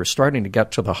place where we're starting to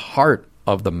get to the heart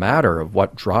of the matter of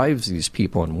what drives these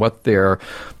people and what their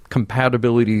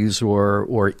compatibilities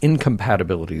or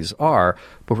incompatibilities are.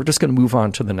 But we're just going to move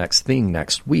on to the next thing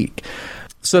next week.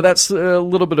 So that's a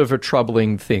little bit of a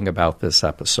troubling thing about this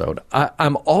episode.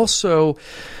 I'm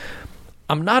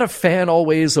not a fan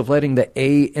always of letting the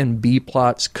A and B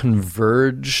plots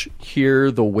converge here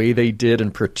the way they did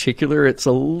in particular. It's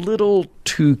a little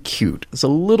too cute. It's a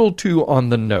little too on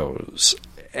the nose.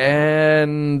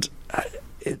 And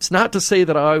it's not to say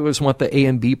that I always want the A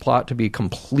and B plot to be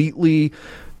completely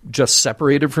just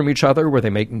separated from each other, where they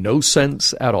make no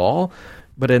sense at all.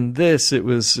 But in this, it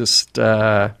was just...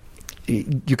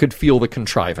 you could feel the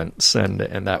contrivance, and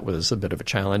that was a bit of a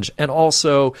challenge. And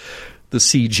also the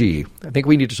CG. I think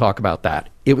we need to talk about that.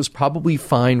 It was probably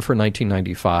fine for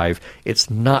 1995. It's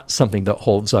not something that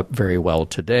holds up very well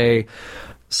today.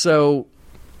 So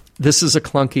this is a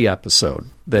clunky episode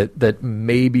that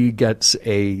maybe gets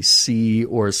a C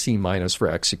or C minus for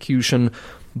execution,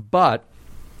 but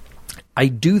I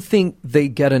do think they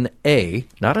get an A,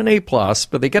 not an A plus,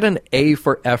 but they get an A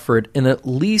for effort in at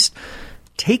least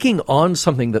taking on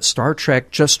something that Star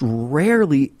Trek just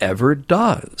rarely ever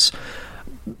does.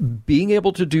 Being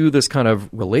able to do this kind of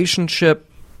relationship,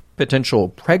 potential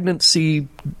pregnancy,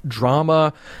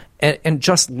 drama, and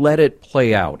just let it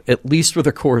play out, at least for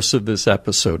the course of this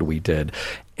episode we did.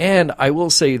 And I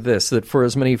will say this, that for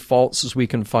as many faults as we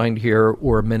can find here,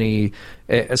 or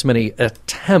as many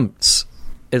attempts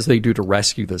as they do to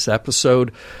rescue this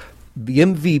episode, the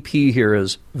MVP here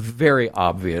is very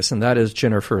obvious, and that is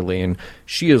Jennifer Lien.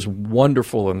 She is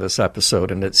wonderful in this episode,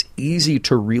 and it's easy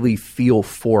to really feel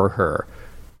for her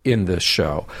in this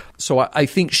show. So I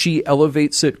think she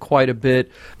elevates it quite a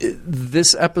bit.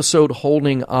 This episode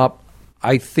holding up,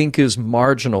 I think, is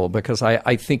marginal, because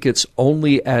I think it's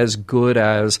only as good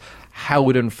as how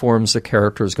it informs the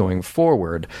characters going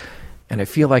forward. And I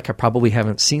feel like I probably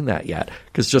haven't seen that yet,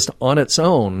 because just on its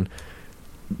own,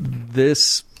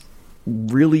 this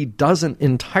really doesn't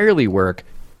entirely work.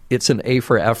 It's an A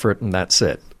for effort, and that's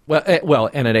it. Well,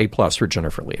 and an A plus for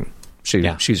Jennifer Lien.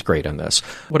 She's great in this.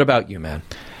 What about you, man?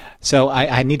 So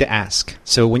I need to ask.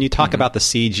 So when you talk about the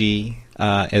CG,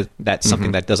 that's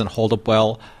something that doesn't hold up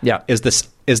well. Yeah.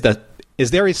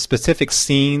 Is there a specific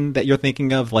scene that you're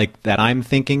thinking of, like that I'm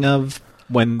thinking of,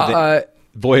 when the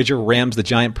Voyager rams the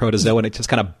giant protozoa and it just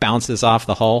kind of bounces off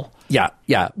the hull? Yeah.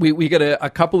 We get a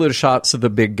couple of shots of the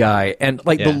big guy, and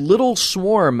the little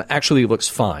swarm actually looks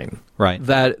fine. Right.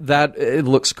 That it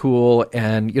looks cool,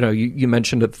 and you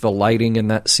mentioned that the lighting in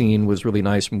that scene was really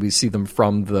nice when we see them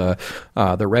from the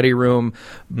ready room.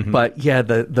 But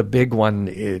the big one,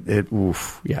 it's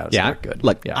not good.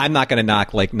 Look, I'm not going to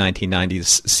knock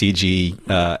 1990s CG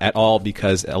at all,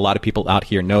 because a lot of people out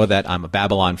here know that I'm a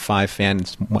Babylon 5 fan.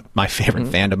 It's my favorite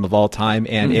fandom of all time,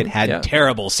 and it had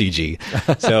terrible CG.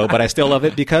 So, but I still love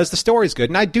it because the story's good,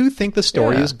 and I do think the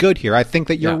story is good here. I think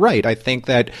that you're right. I think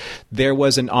that there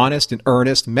was an honest and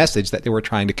earnest message that they were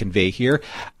trying to convey here.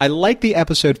 I like the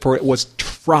episode for it was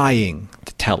trying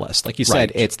to tell us. Like you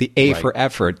said, it's the A for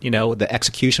effort. The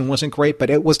execution wasn't great, but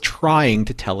it was trying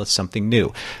to tell us something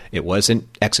new. It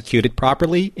wasn't executed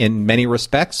properly in many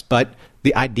respects, but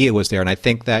the idea was there. And I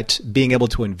think that being able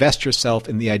to invest yourself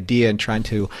in the idea and trying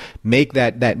to make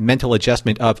that mental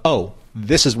adjustment of,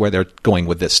 this is where they're going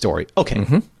with this story.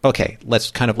 Okay,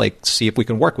 let's kind of see if we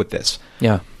can work with this.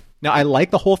 Yeah. Now, I like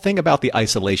the whole thing about the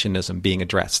isolationism being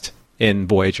addressed in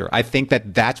Voyager. I think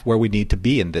that that's where we need to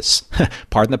be in this,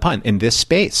 pardon the pun, in this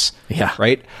space. Yeah.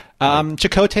 Right?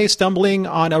 Chakotay stumbling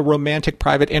on a romantic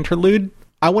private interlude,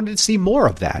 I wanted to see more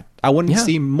of that. I wanted to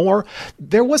see more.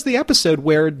 There was the episode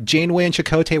where Janeway and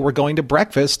Chakotay were going to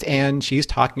breakfast, and she's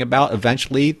talking about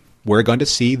eventually we're going to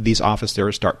see these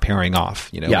officers start pairing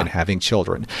off, and having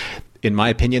children. In my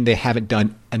opinion, they haven't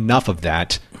done enough of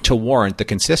that to warrant the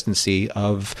consistency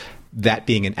of that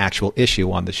being an actual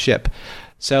issue on the ship.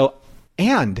 So,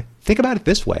 and think about it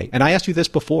this way, and I asked you this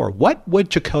before, what would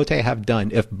Chakotay have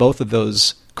done if both of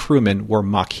those crewmen were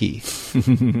Maquis?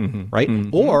 Right?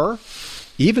 Or,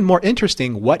 even more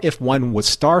interesting, what if one was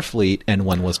Starfleet and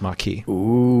one was Maquis?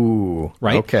 Ooh.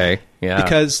 Right? Okay. Yeah.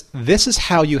 Because this is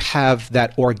how you have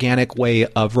that organic way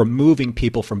of removing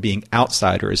people from being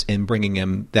outsiders and bringing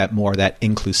in that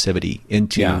inclusivity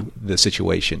into the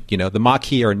situation. The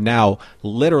Maquis are now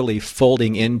literally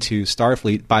folding into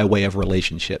Starfleet by way of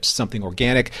relationships. Something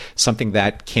organic, something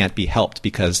that can't be helped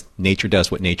because nature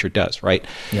does what nature does, right?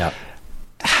 Yeah.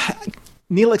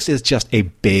 Neelix is just a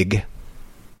big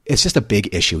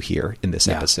issue here in this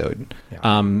episode,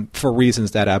 for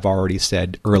reasons that I've already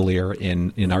said earlier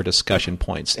in our discussion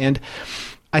points. And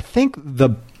I think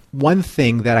the one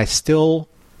thing that I still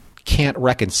can't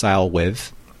reconcile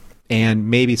with, and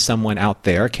maybe someone out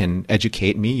there can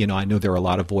educate me, I know there are a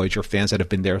lot of Voyager fans that have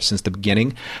been there since the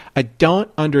beginning. I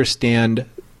don't understand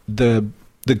the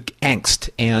angst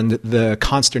and the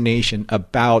consternation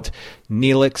about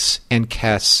Neelix and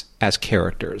Kes as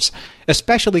characters,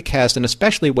 especially Kes, and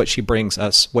especially what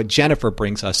Jennifer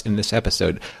brings us in this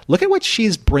episode. Look at what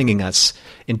she's bringing us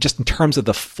in terms of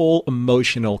the full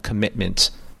emotional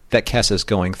commitment that Kes is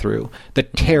going through, the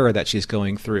terror that she's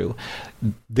going through.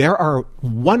 There are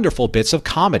wonderful bits of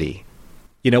comedy.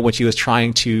 When she was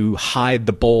trying to hide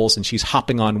the bowls and she's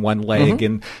hopping on one leg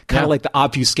and kind of like the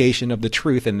obfuscation of the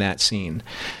truth in that scene.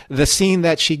 The scene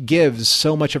that she gives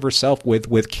so much of herself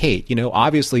with Kate,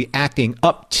 obviously acting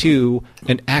up to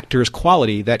an actor's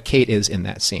quality that Kate is in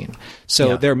that scene.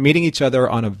 So they're meeting each other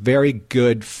on a very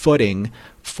good footing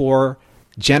for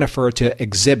Jennifer to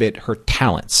exhibit her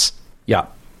talents. Yeah.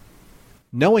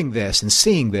 Knowing this and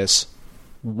seeing this,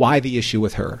 why the issue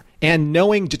with her? And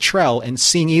knowing Detrell and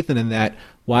seeing Ethan in that,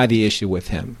 why the issue with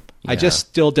him? I just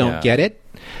still don't get it.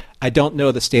 I don't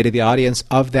know the state of the audience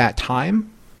of that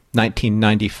time,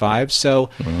 1995.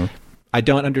 So I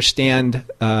don't understand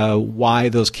why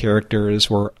those characters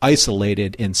were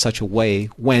isolated in such a way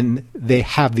when they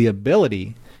have the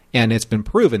ability, and it's been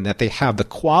proven that they have the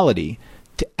quality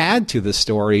to add to the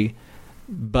story,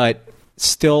 but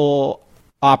still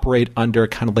operate under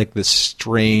kind of like this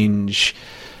strange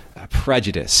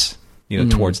prejudice,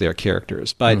 towards their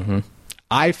characters. But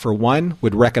I, for one,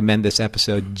 would recommend this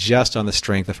episode just on the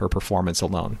strength of her performance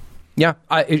alone. Yeah,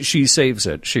 she saves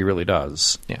it. She really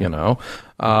does,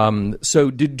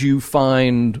 So did you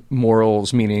find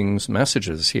morals, meanings,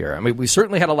 messages here? I mean, we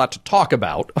certainly had a lot to talk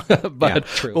about, but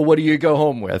what do you go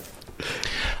home with?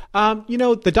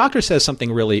 The doctor says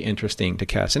something really interesting to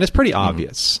Kes, and it's pretty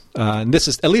obvious. And this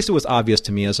is, at least it was obvious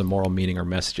to me as a moral meaning or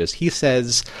messages. He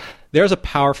says, there's a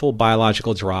powerful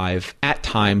biological drive, at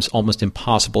times almost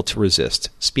impossible to resist.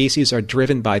 Species are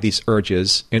driven by these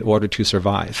urges in order to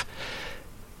survive.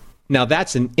 Now,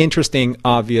 that's an interesting,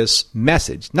 obvious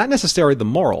message. Not necessarily the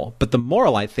moral, but the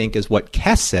moral, I think, is what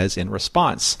Kes says in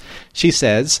response. She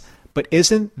says, But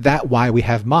isn't that why we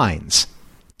have minds?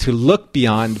 To look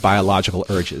beyond biological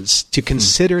urges, to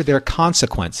consider their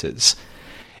consequences.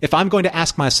 If I'm going to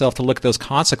ask myself to look at those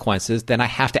consequences, then I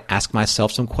have to ask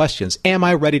myself some questions. Am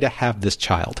I ready to have this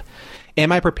child?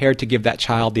 Am I prepared to give that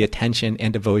child the attention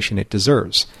and devotion it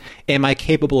deserves? Am I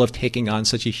capable of taking on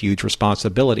such a huge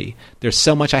responsibility? There's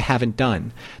so much I haven't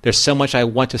done. There's so much I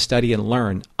want to study and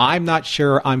learn. I'm not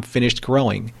sure I'm finished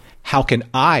growing. How can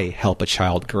I help a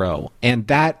child grow? And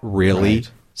that really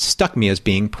stuck me as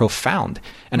being profound.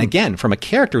 And again, from a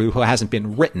character who hasn't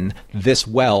been written this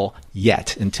well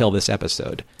yet until this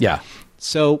episode. Yeah.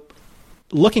 So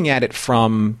looking at it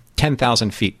from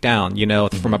 10,000 feet down,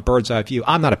 from a bird's eye view,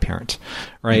 I'm not a parent,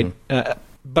 right?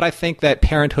 But I think that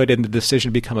parenthood and the decision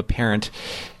to become a parent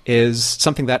is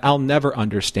something that I'll never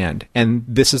understand. And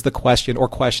this is the question or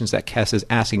questions that Kes is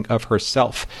asking of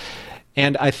herself.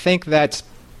 And I think that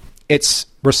it's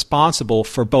responsible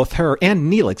for both her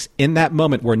and Neelix in that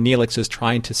moment where Neelix is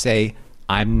trying to say,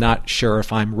 I'm not sure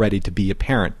if I'm ready to be a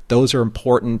parent. Those are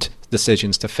important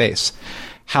decisions to face.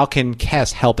 How can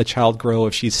Kes help a child grow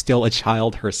if she's still a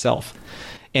child herself?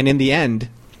 And in the end,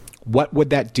 what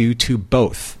would that do to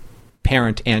both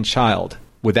parent and child?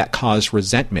 Would that cause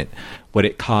resentment? Would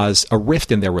it cause a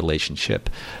rift in their relationship?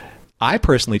 I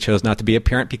personally chose not to be a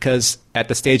parent because at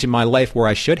the stage in my life where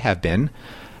I should have been,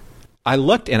 I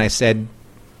looked and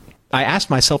I asked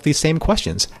myself these same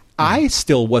questions. I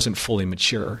still wasn't fully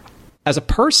mature as a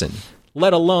person,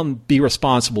 let alone be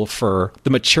responsible for the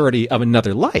maturity of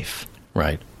another life.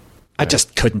 Right. I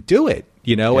just couldn't do it,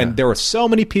 and there were so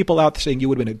many people out there saying you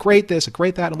would have been a great this, a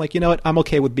great that. I'm like, you know what? I'm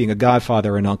okay with being a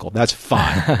godfather and uncle. That's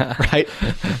fine. Right.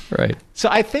 Right. So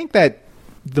I think that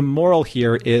the moral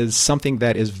here is something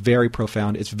that is very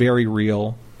profound. It's very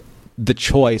real. The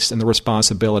choice and the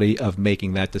responsibility of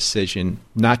making that decision,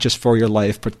 not just for your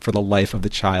life, but for the life of the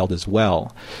child as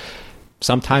well.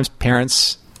 Sometimes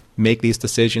parents make these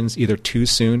decisions either too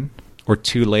soon or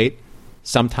too late.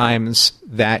 Sometimes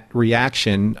that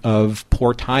reaction of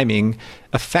poor timing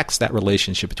affects that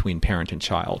relationship between parent and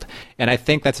child. And I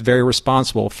think that's very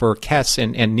responsible for Kes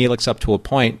and Neelix up to a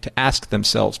point to ask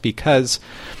themselves, because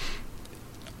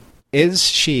is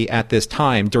she at this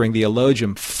time during the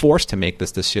Elogium forced to make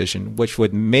this decision, which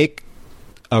would make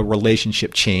a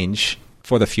relationship change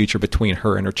for the future between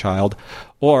her and her child?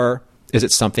 Or is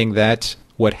it something that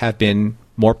would have been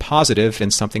more positive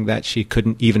and something that she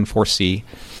couldn't even foresee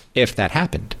if that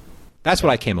happened? That's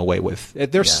what I came away with.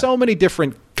 There's so many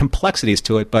different complexities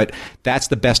to it, but that's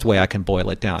the best way I can boil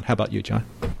it down. How about you, John?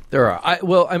 There are.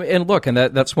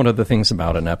 That's one of the things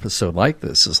about an episode like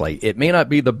this is it may not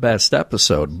be the best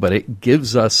episode, but it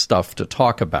gives us stuff to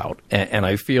talk about. And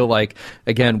I feel like,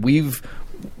 again, we've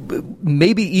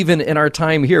maybe even in our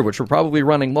time here, which we're probably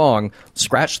running long,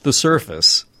 scratched the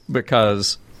surface,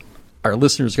 because our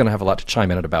listeners are going to have a lot to chime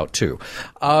in about, too.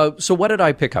 So what did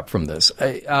I pick up from this?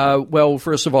 Well,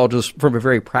 first of all, just from a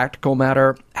very practical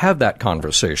matter, have that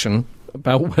conversation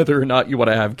about whether or not you want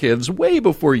to have kids way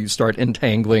before you start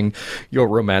entangling your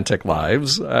romantic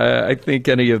lives. I think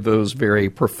any of those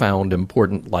very profound,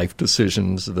 important life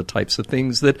decisions are the types of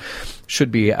things that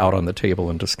should be out on the table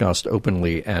and discussed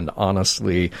openly and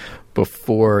honestly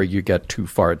before you get too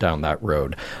far down that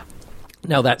road.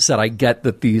 Now, that said, I get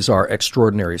that these are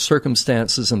extraordinary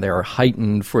circumstances and they are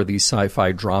heightened for the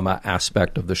sci-fi drama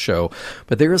aspect of the show.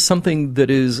 But there is something that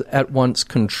is at once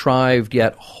contrived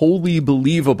yet wholly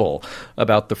believable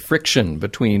about the friction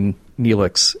between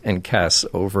Neelix and Kes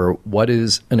over what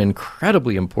is an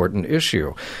incredibly important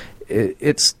issue.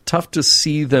 It's tough to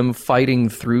see them fighting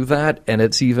through that, and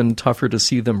it's even tougher to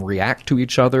see them react to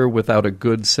each other without a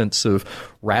good sense of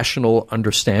rational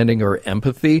understanding or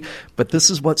empathy. But this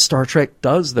is what Star Trek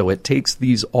does, though. It takes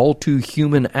these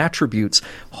all-too-human attributes,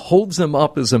 holds them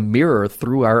up as a mirror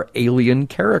through our alien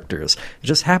characters. It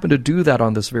just happened to do that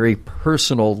on this very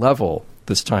personal level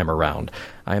this time around.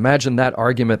 I imagine that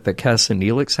argument that Kes and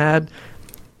Neelix had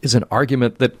is an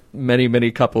argument that many, many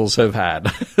couples have had.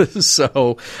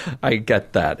 So I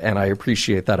get that, and I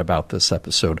appreciate that about this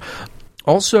episode.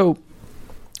 Also,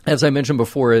 as I mentioned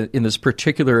before, in this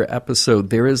particular episode,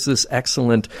 there is this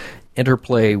excellent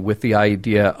interplay with the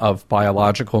idea of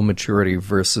biological maturity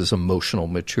versus emotional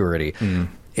maturity.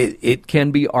 It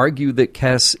can be argued that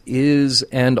Kes is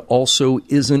and also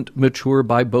isn't mature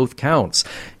by both counts.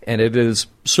 And it is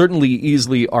certainly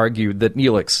easily argued that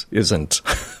Neelix isn't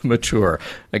mature.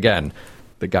 Again,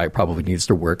 the guy probably needs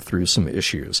to work through some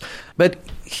issues. But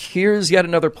here's yet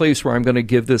another place where I'm going to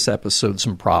give this episode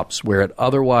some props, where it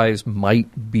otherwise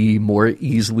might be more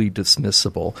easily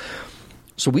dismissible.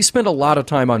 So we spend a lot of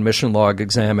time on Mission Log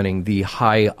examining the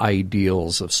high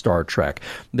ideals of Star Trek.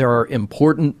 There are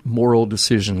important moral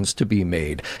decisions to be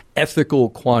made, ethical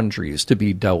quandaries to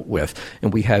be dealt with,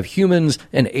 and we have humans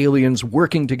and aliens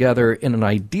working together in an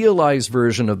idealized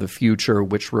version of the future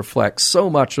which reflects so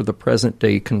much of the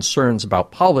present-day concerns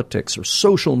about politics or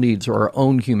social needs or our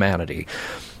own humanity.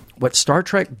 What Star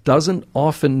Trek doesn't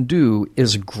often do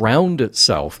is ground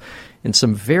itself in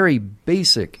some very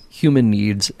basic human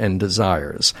needs and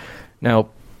desires. Now,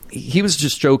 he was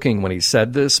just joking when he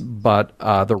said this, but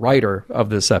the writer of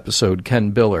this episode,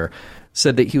 Ken Biller,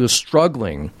 said that he was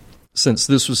struggling since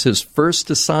this was his first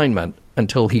assignment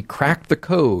until he cracked the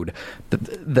code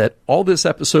that all this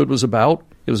episode was about.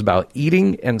 It was about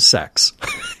eating and sex.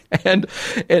 And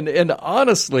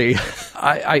honestly,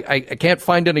 I can't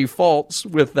find any faults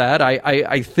with that.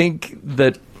 I think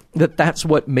that's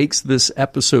what makes this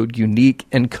episode unique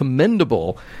and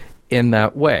commendable in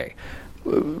that way.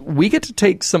 We get to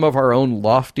take some of our own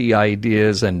lofty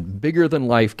ideas and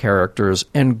bigger-than-life characters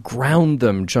and ground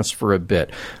them just for a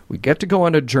bit. We get to go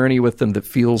on a journey with them that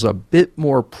feels a bit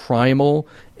more primal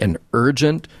and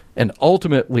urgent and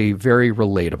ultimately very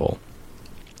relatable.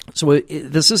 So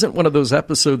this isn't one of those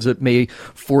episodes that may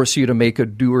force you to make a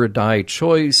do-or-die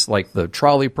choice like the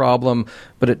trolley problem,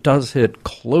 but it does hit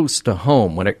close to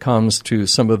home when it comes to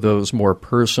some of those more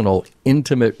personal,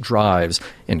 intimate drives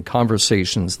and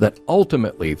conversations that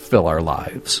ultimately fill our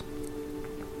lives.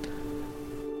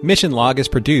 Mission Log is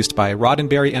produced by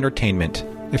Roddenberry Entertainment.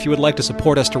 If you would like to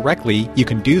support us directly, you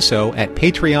can do so at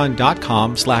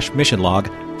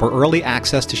patreon.com/missionlog for early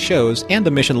access to shows and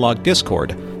the Mission Log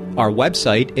Discord. Our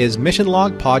website is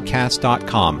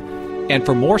missionlogpodcast.com. And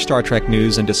for more Star Trek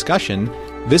news and discussion,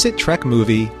 visit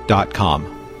trekmovie.com.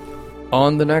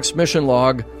 On the next Mission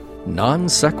Log, Non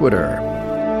Sequitur.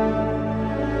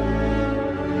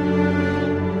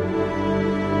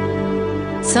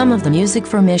 Some of the music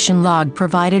for Mission Log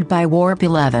provided by Warp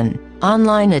 11,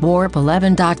 online at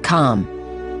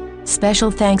warp11.com.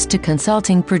 Special thanks to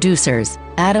consulting producers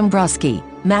Adam Brusky,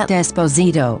 Matt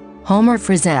Esposito, Homer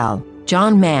Frizzell,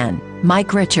 John Mann,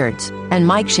 Mike Richards, and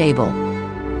Mike Schabel.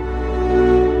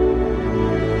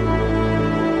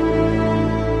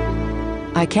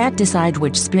 I can't decide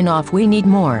which spin-off we need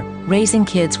more, Raising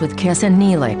Kids with Kiss and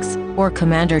Neelix, or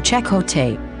Commander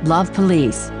Chakotay, Love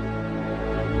Police.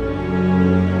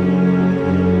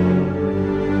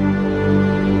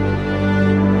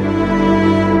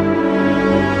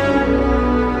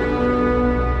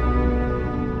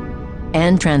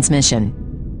 End transmission.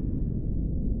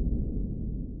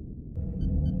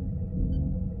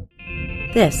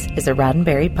 This is a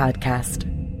Roddenberry podcast.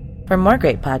 For more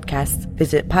great podcasts,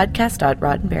 visit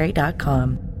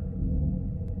podcast.roddenberry.com.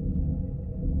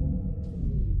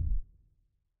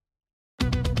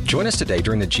 Join us today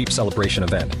during the Jeep Celebration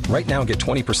event. Right now, get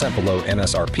 20% below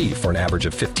MSRP for an average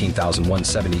of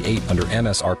 $15,178 under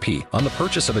MSRP on the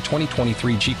purchase of a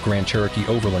 2023 Jeep Grand Cherokee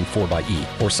Overland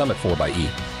 4xE or Summit 4xE.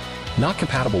 Not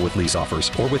compatible with lease offers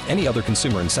or with any other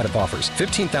consumer incentive offers.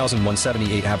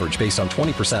 $15,178 average based on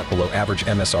 20% below average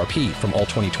MSRP from all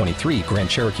 2023 Grand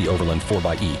Cherokee Overland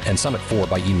 4xE and Summit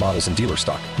 4xE models in dealer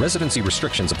stock. Residency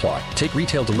restrictions apply. Take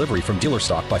retail delivery from dealer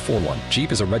stock by 4/1.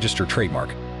 Jeep is a registered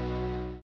trademark.